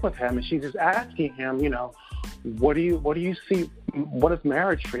herself with him, and she's just asking him, what do you see? What is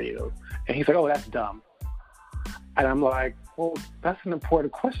marriage for you? And he's like, oh, that's dumb. And I'm like, well, that's an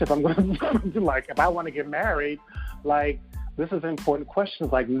important question. If I'm going to if I want to get married, this is an important question.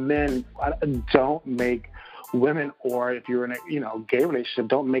 Men don't make women, or if you're in a gay relationship,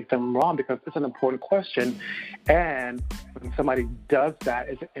 don't make them wrong, because it's an important question. And when somebody does that,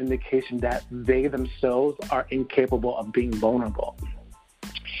 it's an indication that they themselves are incapable of being vulnerable.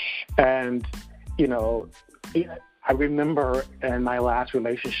 And I remember in my last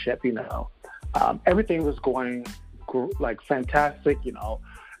relationship, everything was going fantastic,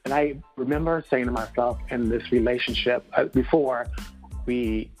 and I remember saying to myself in this relationship, before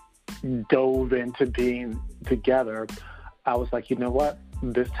we dove into being together, I was like, you know what,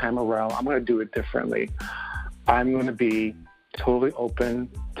 this time around, I'm going to do it differently. I'm going to be totally open,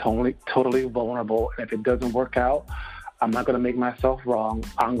 totally vulnerable. And if it doesn't work out, I'm not going to make myself wrong.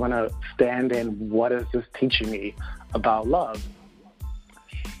 I'm going to stand in what is this teaching me about love.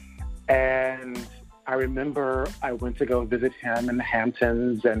 And I remember I went to go visit him in the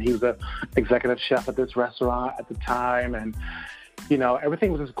Hamptons, and he was an executive chef at this restaurant at the time. And, you know,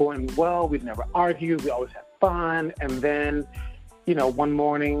 everything was just going well. We'd never argued. We always had fun. And then, you know, one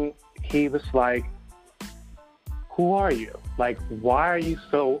morning he was like, who are you? Like, why are you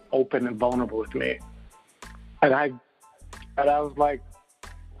so open and vulnerable with me? And I was like,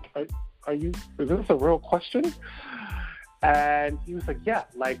 is this a real question? And he was like, yeah,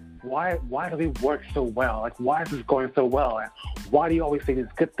 like, why do we work so well? Like, why is this going so well? And why do you always say these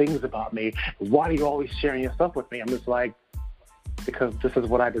good things about me? Why are you always sharing your stuff with me? I'm just like, because this is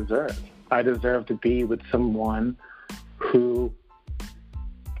what I deserve. I deserve to be with someone who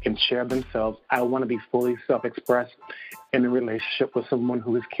can share themselves. I want to be fully self-expressed in a relationship with someone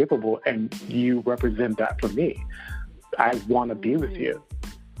who is capable, and you represent that for me. I want to be with you.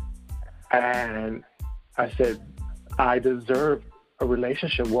 And I said, I deserve a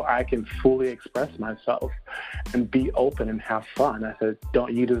relationship where I can fully express myself and be open and have fun. I said,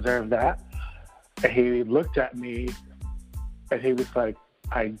 don't you deserve that? And he looked at me and he was like,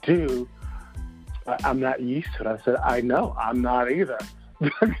 I do. I'm not used to it. I said, I know, I'm not either.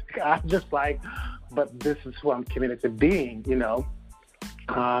 I'm just like, but this is who I'm committed to being, you know,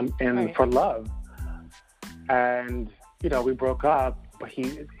 and right. For love. And, you know, we broke up, but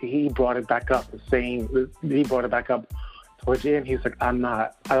he brought it back up, he brought it back up towards the end. He's like, I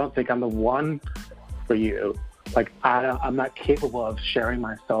don't think I'm the one for you. Like, I'm not capable of sharing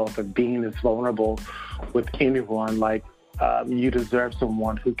myself and being this vulnerable with anyone. Like, you deserve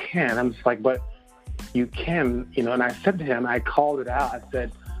someone who can. I'm just like, but you can, you know. And I said to him, I called it out. I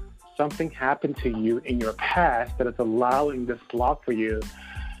said, something happened to you in your past that is allowing this block for you.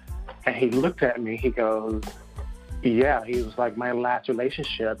 And he looked at me, he goes, yeah. He was like, my last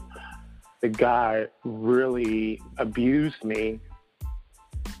relationship, the guy really abused me.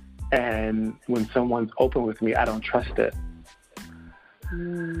 And when someone's open with me, I don't trust it.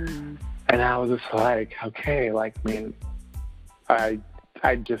 And I was just like, okay, like, I mean, I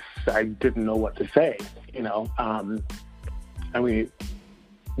didn't know what to say, you know. And we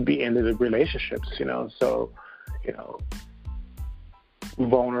ended the relationships, you know. So, you know,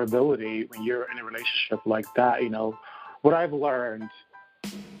 vulnerability when you're in a relationship like that, you know, what I've learned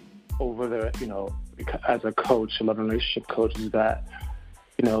over the, you know, as a coach, a love and relationship coach, is that,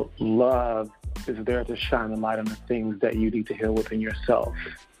 you know, love is there to shine the light on the things that you need to heal within yourself.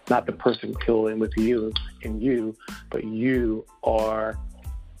 Not the person healing with you, but you are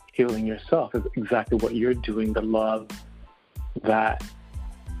healing yourself. Is exactly what you're doing. The love that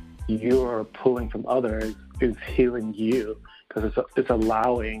you're pulling from others is healing you, because it's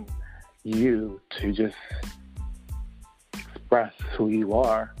allowing you to just express who you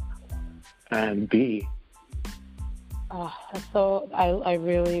are and be. Oh, so I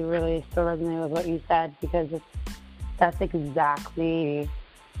really, really still resonate with what you said, because that's exactly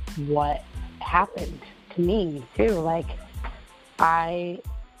what happened to me too. Like, I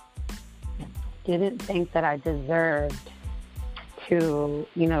didn't think that I deserved to,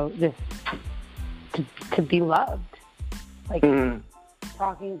 you know, just to be loved. Like,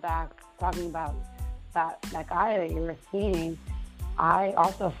 talking about that guy that you were seeing, I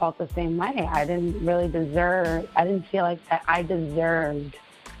also felt the same way. I didn't feel like that I deserved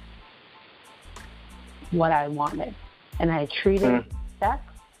what I wanted. And I treated sex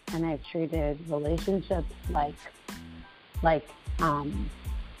and I treated relationships like I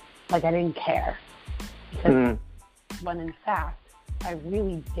didn't care. Because when in fact, I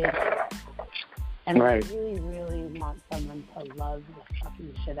really did. And right. I really, really want someone to love the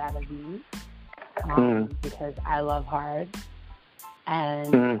fucking shit out of me. Because I love hard.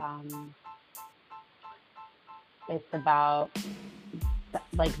 And it's about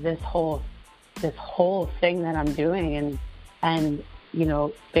like this whole thing that I'm doing, and you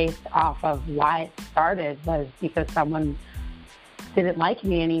know, based off of why it started was because someone didn't like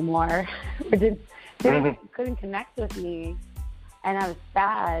me anymore, or couldn't connect with me, and I was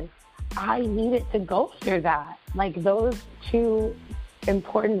sad. I needed to go through that. Like, those two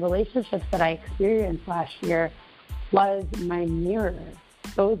important relationships that I experienced last year was my mirror.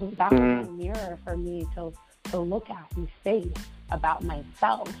 That was my mirror for me to look at and face about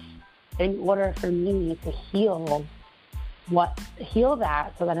myself, in order for me to heal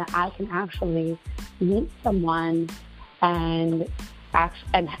that, so that I can actually meet someone and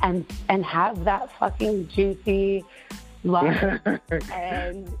have that fucking juicy love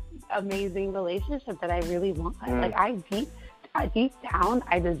and amazing relationship that I really want. Like deep down,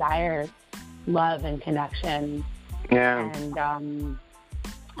 I desire love and connection. Yeah.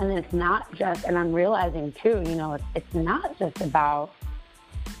 And it's not just, and I'm realizing too, you know, it's not just about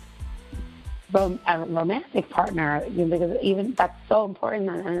a romantic partner, you know, because even that's so important,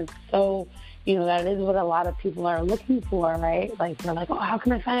 and it's so, you know, that is what a lot of people are looking for, right? Like, they're like, oh, how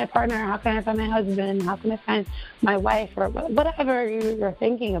can I find a partner? How can I find my husband? How can I find my wife? Or whatever you're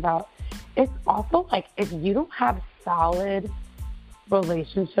thinking about. It's also like, if you don't have solid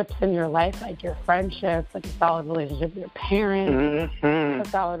relationships in your life, like your friendships, like a solid relationship with your parents, a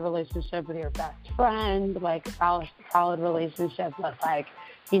solid relationship with your best friend, like a solid relationship with, like,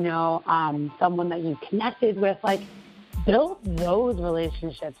 you know, someone that you connected with, like, build those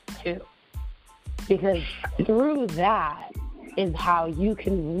relationships too. Because through that is how you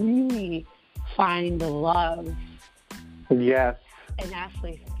can really find love. Yes. And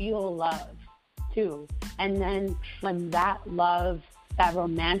actually feel love too. And then when that love, that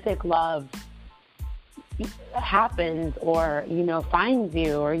romantic love happens, or, you know, finds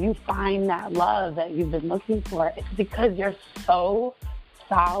you, or you find that love that you've been looking for, it's because you're so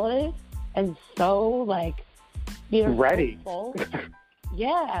solid and so, like, you're ready. So full.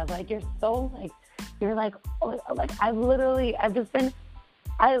 Yeah, like, you're so, like, you're like, oh, like, I'm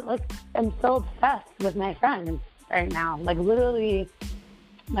so obsessed with my friends right now, like, literally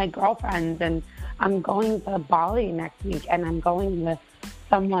my girlfriends, and I'm going to Bali next week, and I'm going with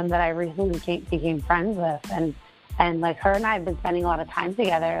someone that I recently became friends with, and like, her and I have been spending a lot of time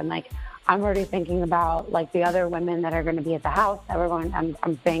together, and like, I'm already thinking about, like, the other women that are going to be at the house that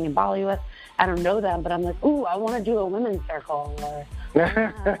I'm staying in Bali with. I don't know them, but I'm like, ooh, I want to do a women's circle, or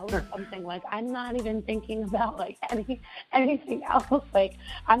something. Like, I'm not even thinking about, like, anything else. Like,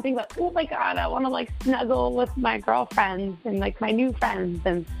 I'm thinking about, oh my God, I want to, like, snuggle with my girlfriends and, like, my new friends,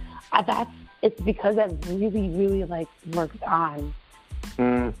 and it's because I've really, really, like, worked on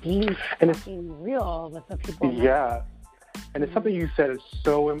being fucking real with the people. Yeah. And it's something you said is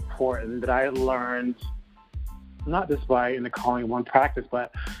so important that I learned, not just in the Calling One practice,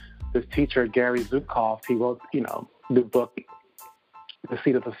 but this teacher, Gary Zukav, he wrote, you know, the book, The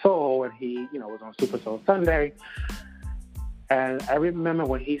Seat of the Soul, and he, you know, was on Super Soul Sunday. And I remember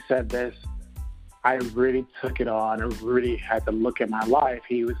when he said this, I really took it on and really had to look at my life.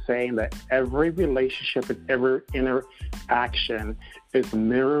 He was saying that every relationship and every interaction is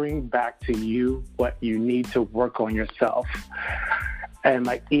mirroring back to you what you need to work on yourself. And,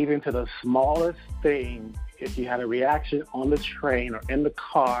 like, even to the smallest thing, if you had a reaction on the train or in the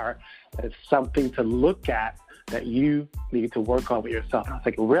car, that is something to look at that you need to work on with yourself. And I was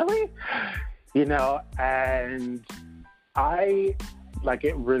like, really? You know, and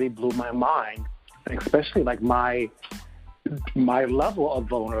it really blew my mind. Especially, like, my level of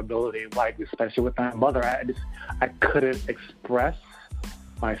vulnerability, like, especially with my mother, I couldn't express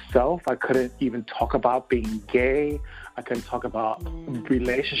myself. I couldn't even talk about being gay. I couldn't talk about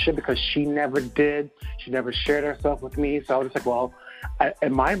relationship because she never did. She never shared herself with me. So I was just like, well,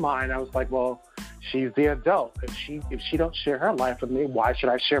 in my mind, I was like, well, she's the adult. If she don't share her life with me, why should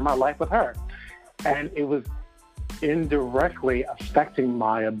I share my life with her? And it was indirectly affecting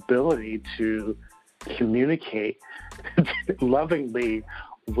my ability to communicate lovingly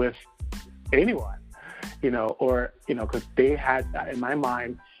with anyone, you know, or, you know, because they had, in my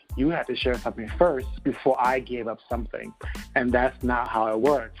mind, you had to share something first before I gave up something. And that's not how it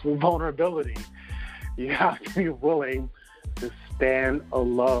works. With vulnerability, you have to be willing to stand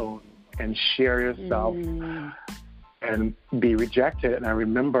alone and share yourself and be rejected. And I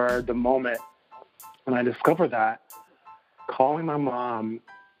remember the moment when I discovered that, calling my mom,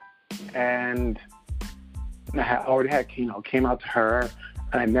 and I had already came out to her,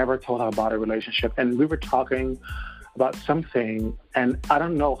 and I never told her about a relationship. And we were talking about something, and I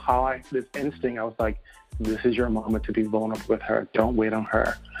don't know how this instinct, I was like, this is your moment to be vulnerable with her. Don't wait on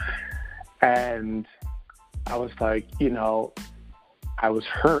her. And I was like, you know, I was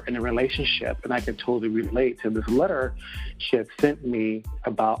hurt in a relationship, and I could totally relate to this letter she had sent me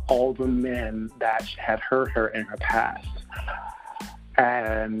about all the men that had hurt her in her past.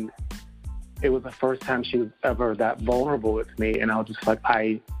 And it was the first time she was ever that vulnerable with me, and I was just like,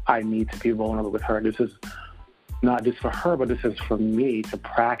 I need to be vulnerable with her. This is not just for her, but this is for me to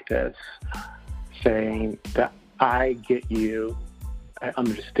practice saying that I get you, I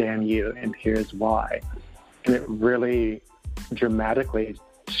understand you, and here's why. And it really dramatically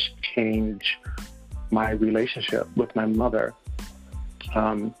changed my relationship with my mother.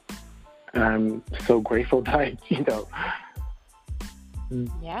 And I'm so grateful that I,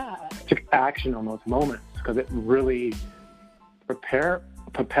 took action on those moments, because it really prepared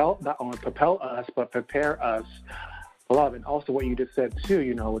not only propel us, but prepare us for love. And also what you just said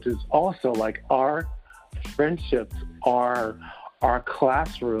too, which is also like our friendships are our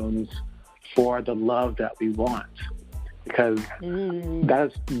classrooms for the love that we want. Because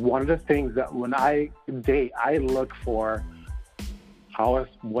that is one of the things that when I date, I look for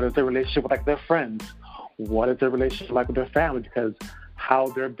what is their relationship like with their friends? What is their relationship like with their family? Because how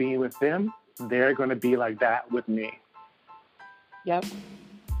they're being with them, they're going to be like that with me. Yep.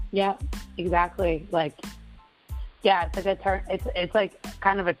 Yeah, exactly. Like, yeah, it's like a turn. It's like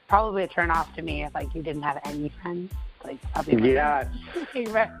kind of probably a turn off to me if like you didn't have any friends. Like, I'll be like, yeah, a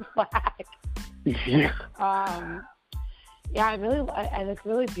red flag. Yeah. Yeah, it's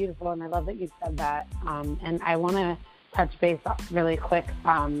really beautiful, and I love that you said that. And I want to touch base really quick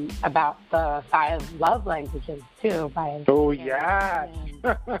about the 5 love languages too. Oh yeah.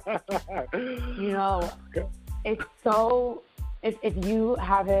 It's so. If you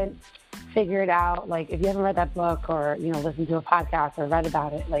haven't figured out, like, if you haven't read that book or listened to a podcast or read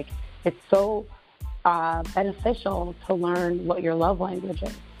about it, like, it's so beneficial to learn what your love language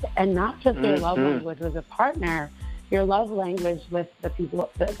is, and not just your love language with a partner. Your love language with the people,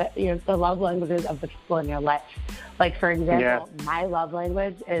 the love languages of the people in your life. Like, for example, my love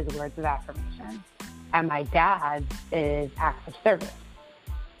language is words of affirmation, and my dad's is acts of service.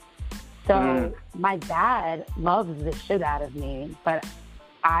 So my dad loves the shit out of me, but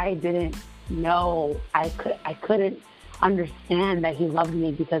I didn't know, I couldn't understand that he loved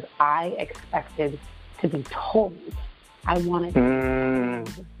me because I expected to be told. I wanted to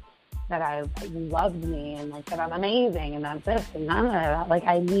be told that he loved me and like that I'm amazing and that's this and none of that. Like,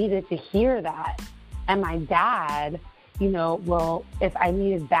 I needed to hear that. And my dad, if I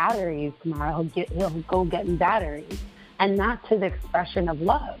needed batteries tomorrow, he'll go get me batteries. And that's his expression of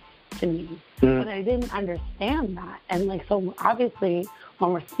love to me. But I didn't understand that. And like, so obviously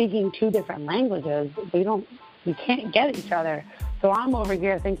when we're speaking 2 different languages, we can't get each other. So I'm over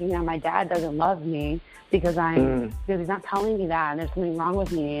here thinking that my dad doesn't love me because he's not telling me that, and there's something wrong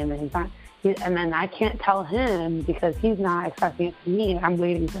with me, and then I can't tell him because he's not expressing it to me. I'm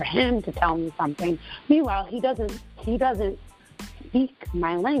waiting for him to tell me something. Meanwhile, he doesn't speak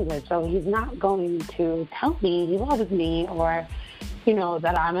my language, so he's not going to tell me he loves me or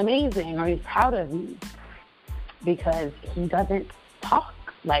that I'm amazing or he's proud of me, because he doesn't talk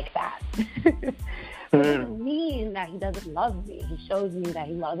like that. It doesn't mean that he doesn't love me. He shows me that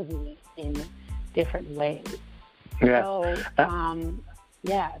he loves me in different ways. Yeah. So,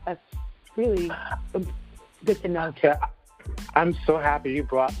 that's really good to know. Yeah, I'm so happy you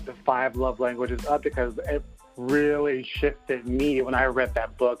brought the 5 love languages up because it really shifted me when I read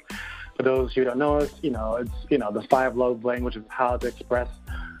that book. For those who don't know us, it's the 5 love languages, how to express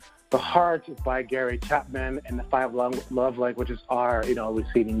the heart by Gary Chapman, and the 5 love languages are,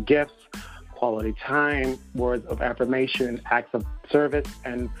 receiving gifts, quality time, words of affirmation, acts of service,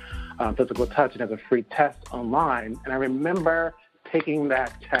 and physical touch. And there's a free test online. And I remember taking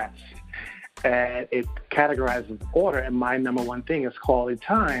that test, and it categorizes order, and my number 1 thing is quality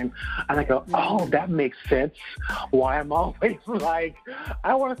time. And I go, oh, that makes sense why I'm always like,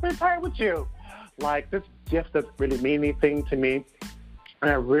 I want to spend time with you. Like, this gift doesn't really mean anything to me. And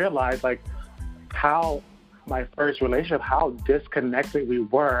I realized, like, how my first relationship, how disconnected we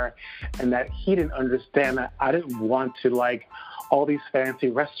were, and that he didn't understand that I didn't want to, like, all these fancy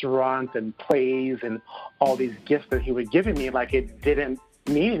restaurants and plays and all these gifts that he was giving me, like, it didn't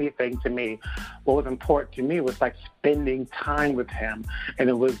mean anything to me. What was important to me was like spending time with him. And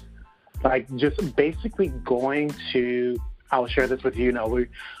it was like just basically going to, I'll share this with you,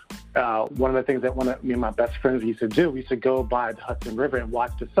 one of the things that me and my best friends used to do, we used to go by the Hudson River and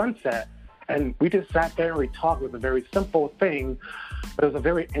watch the sunset. And we just sat there and we talked. It was a very simple thing, but it was a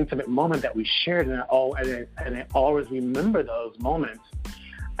very intimate moment that we shared, and I always remember those moments.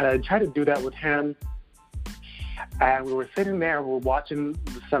 And I tried to do that with him. And we were sitting there, we were watching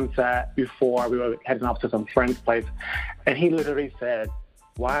the sunset before we were heading off to some friend's place. And he literally said,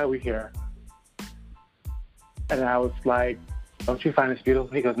 "Why are we here?" And I was like, "Don't you find this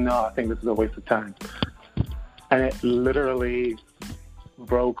beautiful?" He goes, "No, I think this is a waste of time." And it literally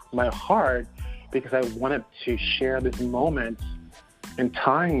broke my heart because I wanted to share this moment in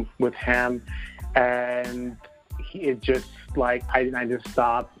time with him. And it just like, I just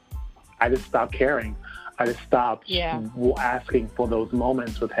stopped caring. I just stopped asking for those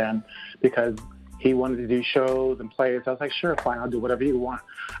moments with him because he wanted to do shows and plays. I was like, sure, fine, I'll do whatever you want.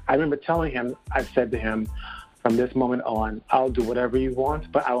 I remember telling him, I said to him, from this moment on, I'll do whatever you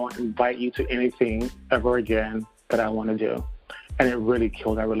want, but I won't invite you to anything ever again that I want to do. And it really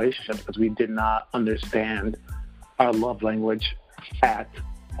killed our relationship because we did not understand our love language at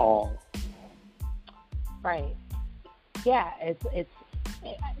all. Right. Yeah,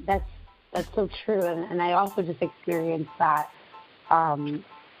 that's so true, and I also just experienced that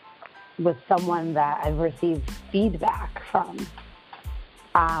with someone that I've received feedback from.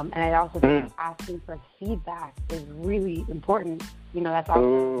 And I also think asking for feedback is really important. That's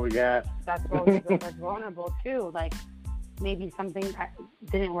also that's vulnerable too. Like maybe something that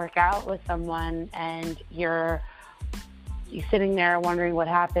didn't work out with someone, and you're sitting there wondering what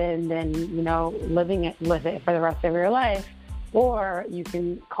happened, and living with it for the rest of your life. Or you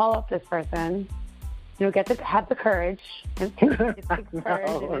can call up this person, have the courage. It takes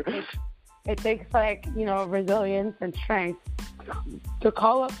courage. It takes resilience and strength to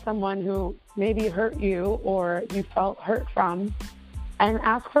call up someone who maybe hurt you or you felt hurt from, and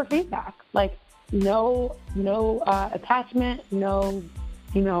ask for feedback. Like no attachment, no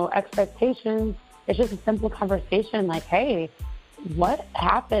expectations. It's just a simple conversation. Like, hey, what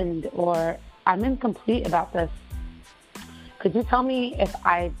happened? Or I'm incomplete about this. Could you tell me if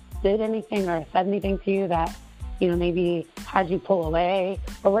I did anything or said anything to you that maybe had you pull away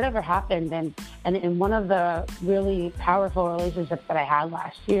or whatever happened? And in one of the really powerful relationships that I had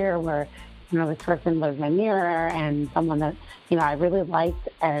last year where, this person was my mirror and someone that, I really liked,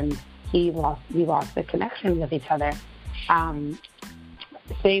 and we lost the connection with each other.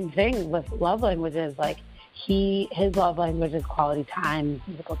 Same thing with love languages. Like his love language is quality time,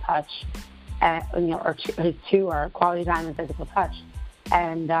 physical touch, or his two are quality time and physical touch.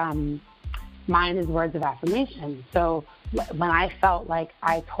 And, mine is words of affirmation. So when I felt like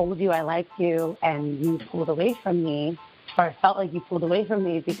I told you I liked you and you pulled away from me, or I felt like you pulled away from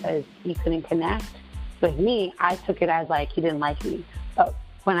me because he couldn't connect with me, I took it as like he didn't like me. But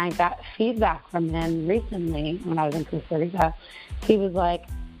when I got feedback from him recently, when I was in Costa Rica, he was like,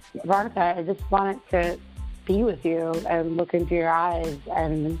 Veronica, I just wanted to be with you and look into your eyes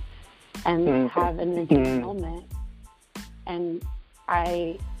and have an intimate moment. And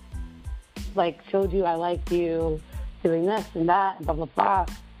I showed you I liked you doing this and that and blah, blah, blah.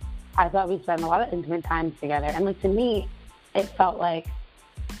 I thought we spent a lot of intimate time together. And to me, it felt like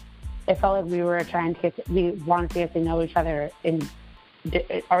we were we wanted to get to know each other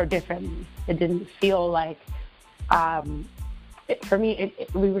differently. It didn't feel like, for me,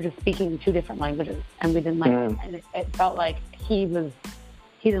 we were just speaking two different languages, and we didn't like it. And it felt like he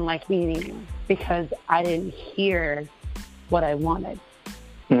didn't like me anymore because I didn't hear what I wanted.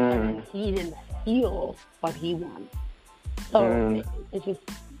 And he didn't feel what he wanted. So it's just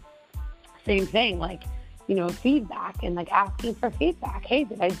same thing, like, feedback and asking for feedback. Hey,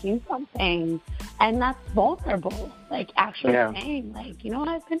 did I do something? And that's vulnerable. Like actually saying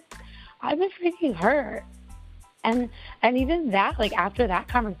I've been freaking hurt. And even that, after that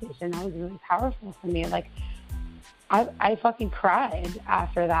conversation, that was really powerful for me. I fucking cried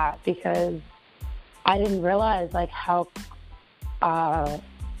after that because I didn't realize how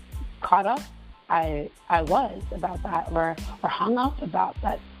caught up I was about that, or hung up about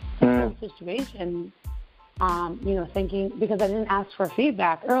that whole situation. Thinking, because I didn't ask for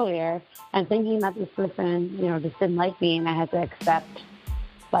feedback earlier, and thinking that this person, just didn't like me, and I had to accept,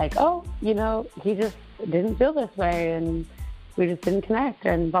 he just didn't feel this way, and we just didn't connect,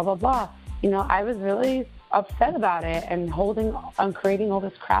 and blah, blah, blah. I was really upset about it and creating all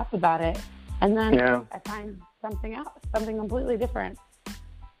this crap about it. And then I find something else, something completely different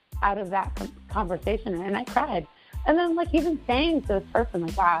out of that conversation, and I cried. And then, even saying to this person,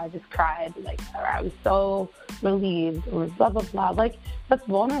 wow, I just cried, or I was so relieved, or blah, blah, blah. That's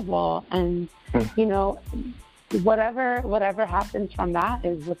vulnerable. And, whatever happens from that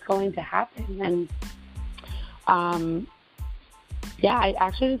is what's going to happen. And, I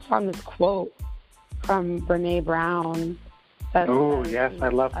actually just found this quote from Brené Brown. Oh, yes, I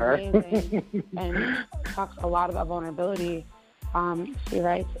love her. And talks a lot about vulnerability. She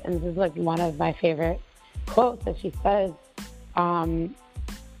writes, and this is one of my favorite quotes, that she says,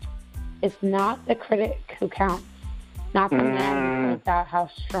 it's not the critic who counts, not the man who points out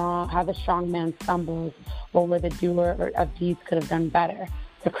how the strong man stumbles, or where the doer of deeds could have done better.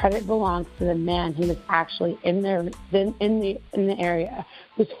 The credit belongs to the man who is actually in the area,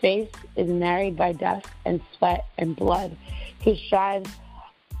 whose face is marred by dust and sweat and blood, who strives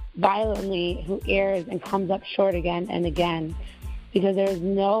violently, who errs and comes up short again and again, because there is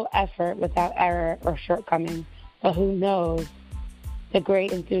no effort without error or shortcoming, but who knows the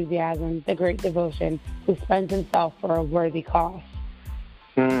great enthusiasm, the great devotion, who spends himself for a worthy cause.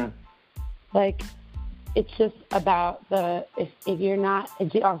 It's just about if you're not,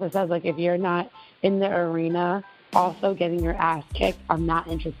 and she also says, if you're not in the arena also getting your ass kicked, I'm not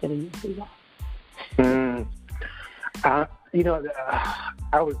interested in you.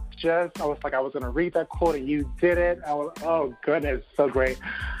 I was like, I was going to read that quote and you did it. I was, oh goodness, so great.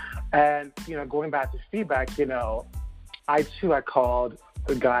 And, going back to feedback, I called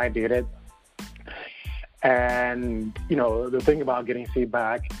the guy I dated. And, the thing about getting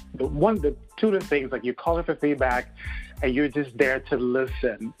feedback, two of the things, like, you're calling for feedback and you're just there to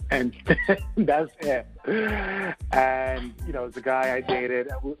listen, and that's it. And, the guy I dated,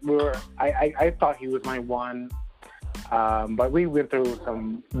 I thought he was my one, but we went through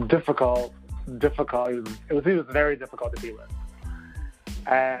some difficult, it was very difficult to deal with.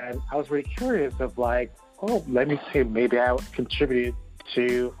 And I was really curious of like, let me see, maybe I contributed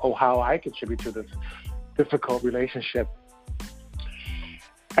to, how I contribute to this difficult relationship.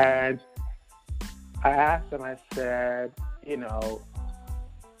 And I asked him, I said,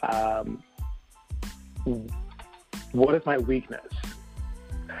 what is my weakness?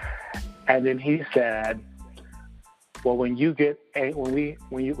 And then he said, well, when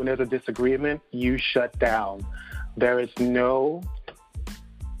there's a disagreement, you shut down. There is no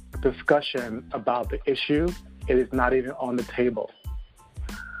discussion about the issue. It is not even on the table.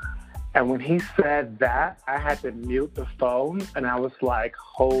 And when he said that, I had to mute the phone, and I was like,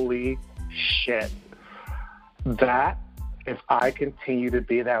 holy shit. That, if I continue to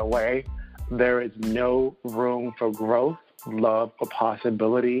be that way, there is no room for growth, love, or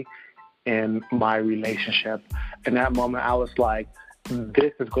possibility in my relationship. In that moment, I was like,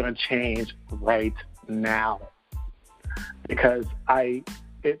 this is going to change right now. Because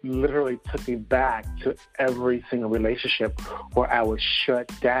it literally took me back to every single relationship where I was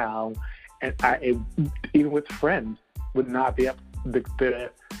shut down, and even with friends, would not be up.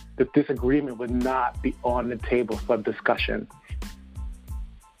 The disagreement would not be on the table for discussion.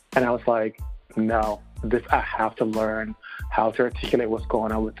 And I was like, no, I have to learn how to articulate what's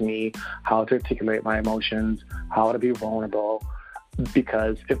going on with me, how to articulate my emotions, how to be vulnerable.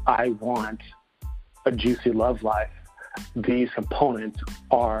 Because if I want a juicy love life, these components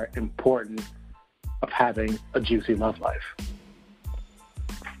are important of having a juicy love life.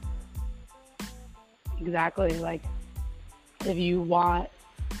 Exactly. Like, if you want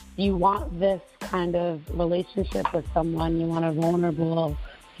this kind of relationship with someone, you want a vulnerable,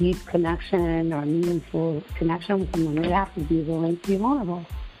 deep connection or meaningful connection with someone, you have to be willing to be vulnerable.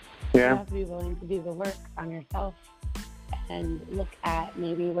 Yeah. You have to be willing to do the work on yourself and look at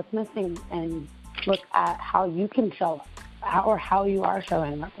maybe what's missing and look at how you can show up, how you are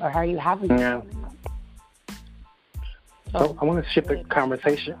showing up, or how you haven't been showing up. So I want to shift the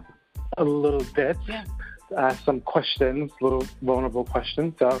conversation a little bit. Yeah. Ask some questions, little vulnerable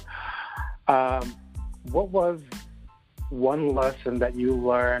questions. So, what was one lesson that you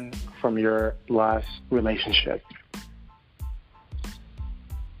learned from your last relationship?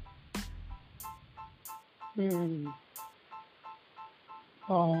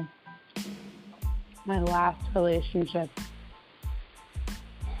 Well, my last relationship,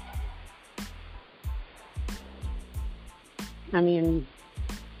 I've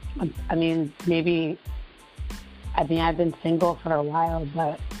been single for a while,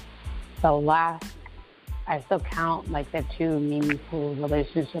 but I still count like the two meaningful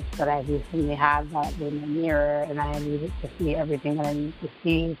relationships that I recently had that were in the mirror, and I needed to see everything that I need to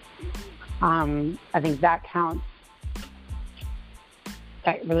see. I think that counts.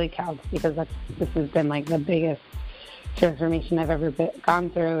 That really counts, because this has been like the biggest transformation I've ever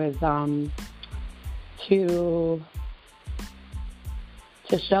gone through, is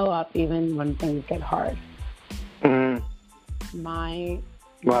to show up even when things get hard. Mm-hmm. My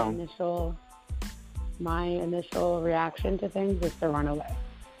initial reaction to things is to run away.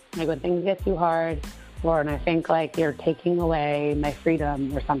 Like, when things get too hard, or when I think like you're taking away my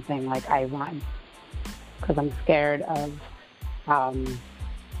freedom or something, like, I run, because I'm scared of I'm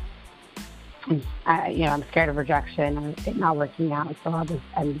scared of rejection or it not working out, so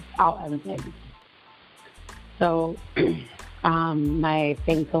I'll end things. So my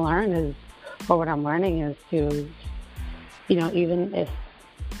thing to learn is, or what I'm learning is to, even if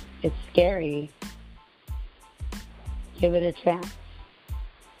it's scary, give it a chance.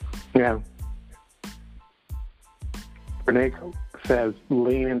 Yeah. Renee says,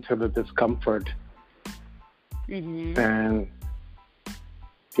 lean into the discomfort. Mm-hmm. And,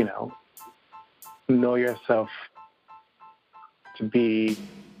 know yourself to be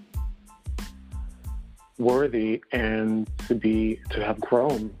worthy and to have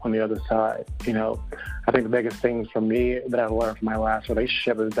grown on the other side. I think the biggest thing for me that I learned from my last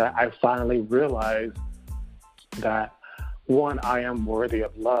relationship is that I finally realized that, one, I am worthy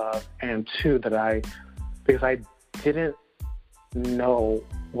of love, and two, because I didn't know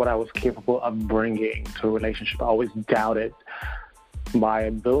what I was capable of bringing to a relationship. I always doubted my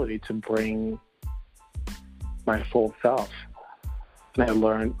ability to bring my full self. And I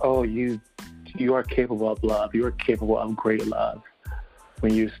learned, you are capable of love. You are capable of great love.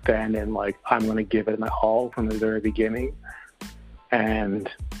 When you stand in, like, I'm going to give it my all from the very beginning. And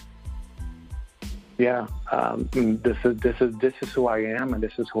yeah, this is who I am, and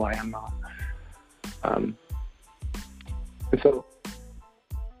this is who I am not. And so,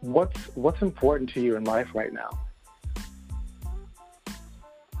 what's important to you in life right now?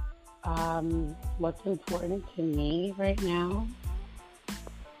 What's important to me right now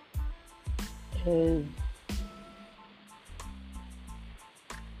is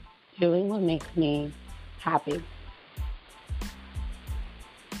doing what makes me happy.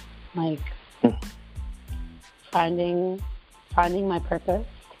 Like finding my purpose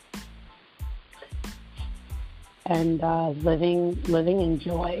and living in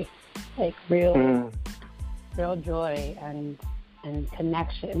joy, like real joy and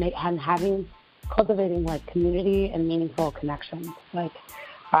connection, and cultivating like community and meaningful connections. Like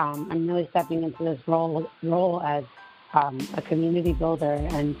I'm really stepping into this role as a community builder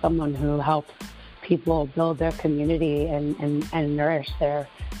and someone who helps people build their community and nourish their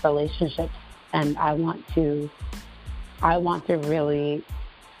relationships. And I want to really,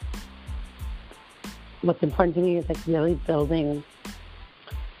 what's important to me is like really building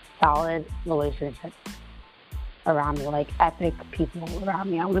solid relationships around me, like epic people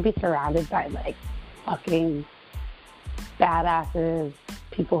around me. I want to be surrounded by like fucking badasses,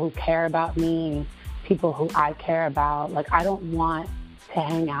 people who care about me, people who I care about. Like I don't want to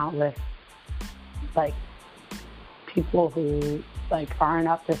hang out with like people who like aren't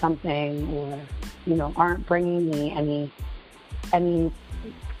up to something or, you know, aren't bringing me any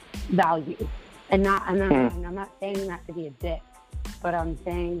value. And I'm not saying that to be a dick, but I'm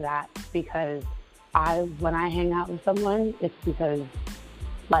saying that because when I hang out with someone, it's because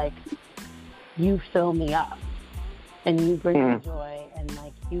like you fill me up and you bring me joy and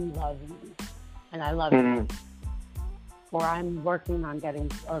like you love me and I love you. Or I'm working on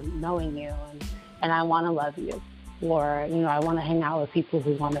knowing you and I want to love you. Or, you know, I want to hang out with people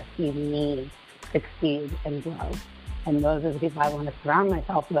who want to see me succeed and grow. And those are the people I want to surround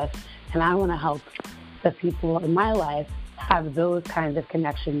myself with. And I want to help the people in my life have those kinds of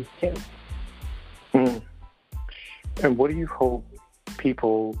connections too. And what do you hope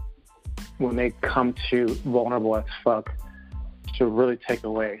people, when they come to Vulnerable as Fuck, should really take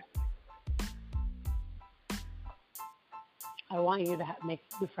away? I want you to make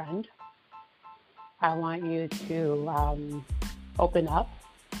a new friend. I want you to open up,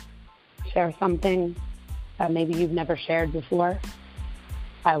 share something that maybe you've never shared before.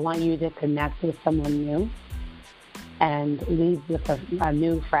 I want you to connect with someone new and leave with a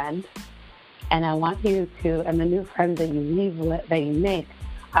new friend. And I want you to, and the new friends that you leave with, that you make,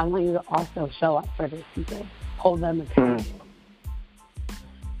 I want you to also show up for those people, hold them accountable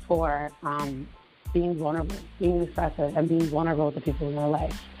for being vulnerable, being expressive, and being vulnerable to people in their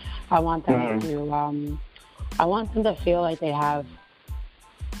life. I want them to feel like they have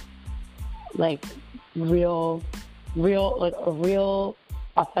like a real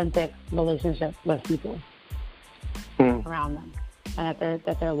authentic relationship with people around them, and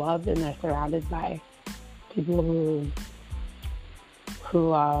that they're loved and they're surrounded by people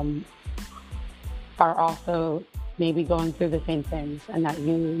who are also maybe going through the same things, and that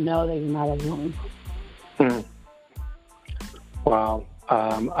you know that you're not alone. Wow.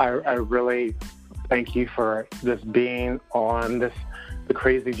 I really thank you for this being on the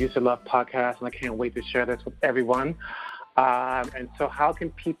Crazy Juicy Love podcast, and I can't wait to share this with everyone. And so how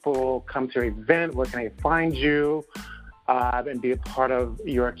can people come to your event? Where can they find you and be a part of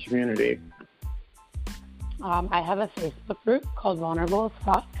your community? I have a Facebook group called Vulnerable as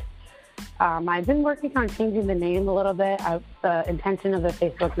Fuck. I've been working on changing the name a little bit. The intention of the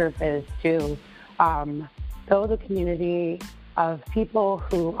Facebook group is to build a community of people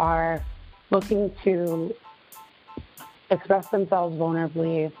who are looking to express themselves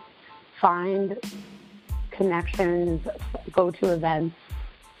vulnerably, find connections, go to events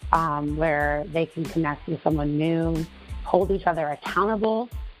where they can connect with someone new, hold each other accountable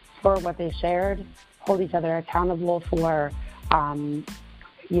for what they shared, hold each other accountable for,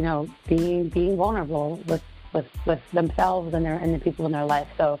 being vulnerable with themselves and the people in their life.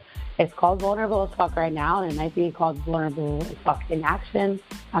 So it's called Vulnerable as Fuck right now, and it might be called Vulnerable as Fuck in Action.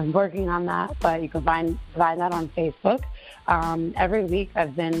 I'm working on that, but you can find that on Facebook. Every week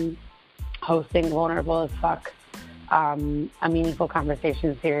I've been hosting Vulnerable as Fuck, a meaningful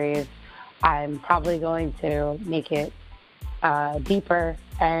conversation series. I'm probably going to make it deeper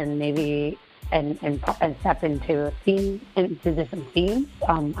and maybe and step into different themes.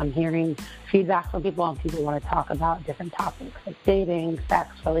 I'm hearing feedback from people, and people want to talk about different topics like dating, sex,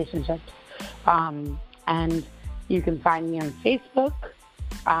 relationships. And you can find me on Facebook.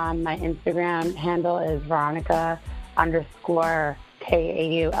 My Instagram handle is Veronica_KAULINIS,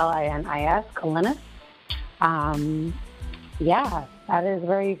 Kaulinis. Yeah, that is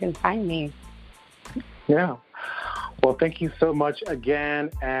where you can find me. Yeah. Well, thank you so much again,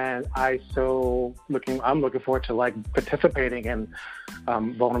 and I'm looking forward to participating in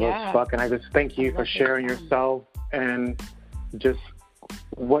Vulnerable as Fuck, and I just thank you for sharing yourself, and just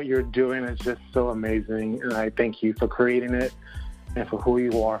what you're doing is just so amazing, and I thank you for creating it and for who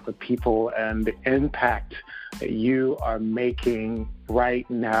you are for people and the impact that you are making right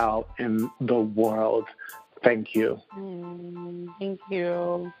now in the world. Thank you. Thank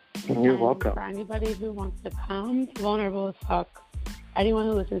you. You're welcome. For anybody who wants to come to Vulnerable as Fuck, anyone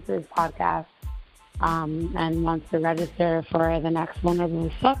who listens to this podcast and wants to register for the next Vulnerable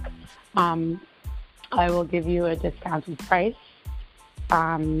as Fuck, I will give you a discounted price.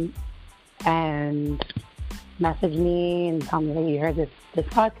 And message me and tell me that you heard this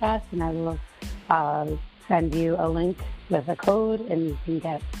podcast, and I will send you a link with a code, and you can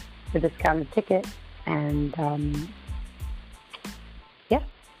get the discounted ticket. And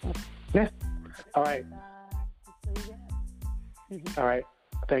yeah. All right. All right.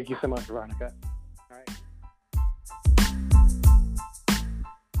 Thank you so much, Veronica. All right.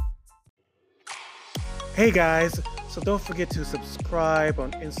 Hey guys, so don't forget to subscribe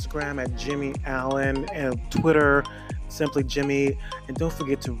on Instagram at Jimmy Allen and Twitter, simply Jimmy. And don't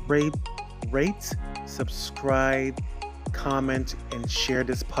forget to rate, subscribe, comment, and share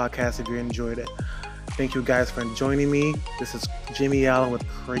this podcast if you enjoyed it. Thank you guys for joining me. This is Jimmy Allen with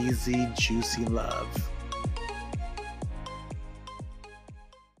Crazy Juicy Love.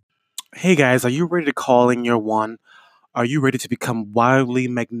 Hey guys, are you ready to call in your one? Are you ready to become wildly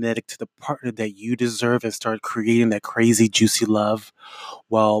magnetic to the partner that you deserve and start creating that crazy juicy love?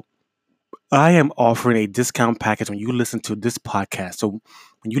 Well, I am offering a discount package when you listen to this podcast. So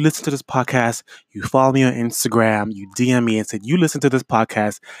when you listen to this podcast, you follow me on Instagram, you DM me and say, you listen to this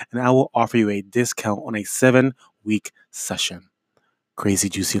podcast, and I will offer you a discount on a 7-week session. Crazy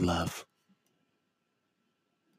Juicy Love.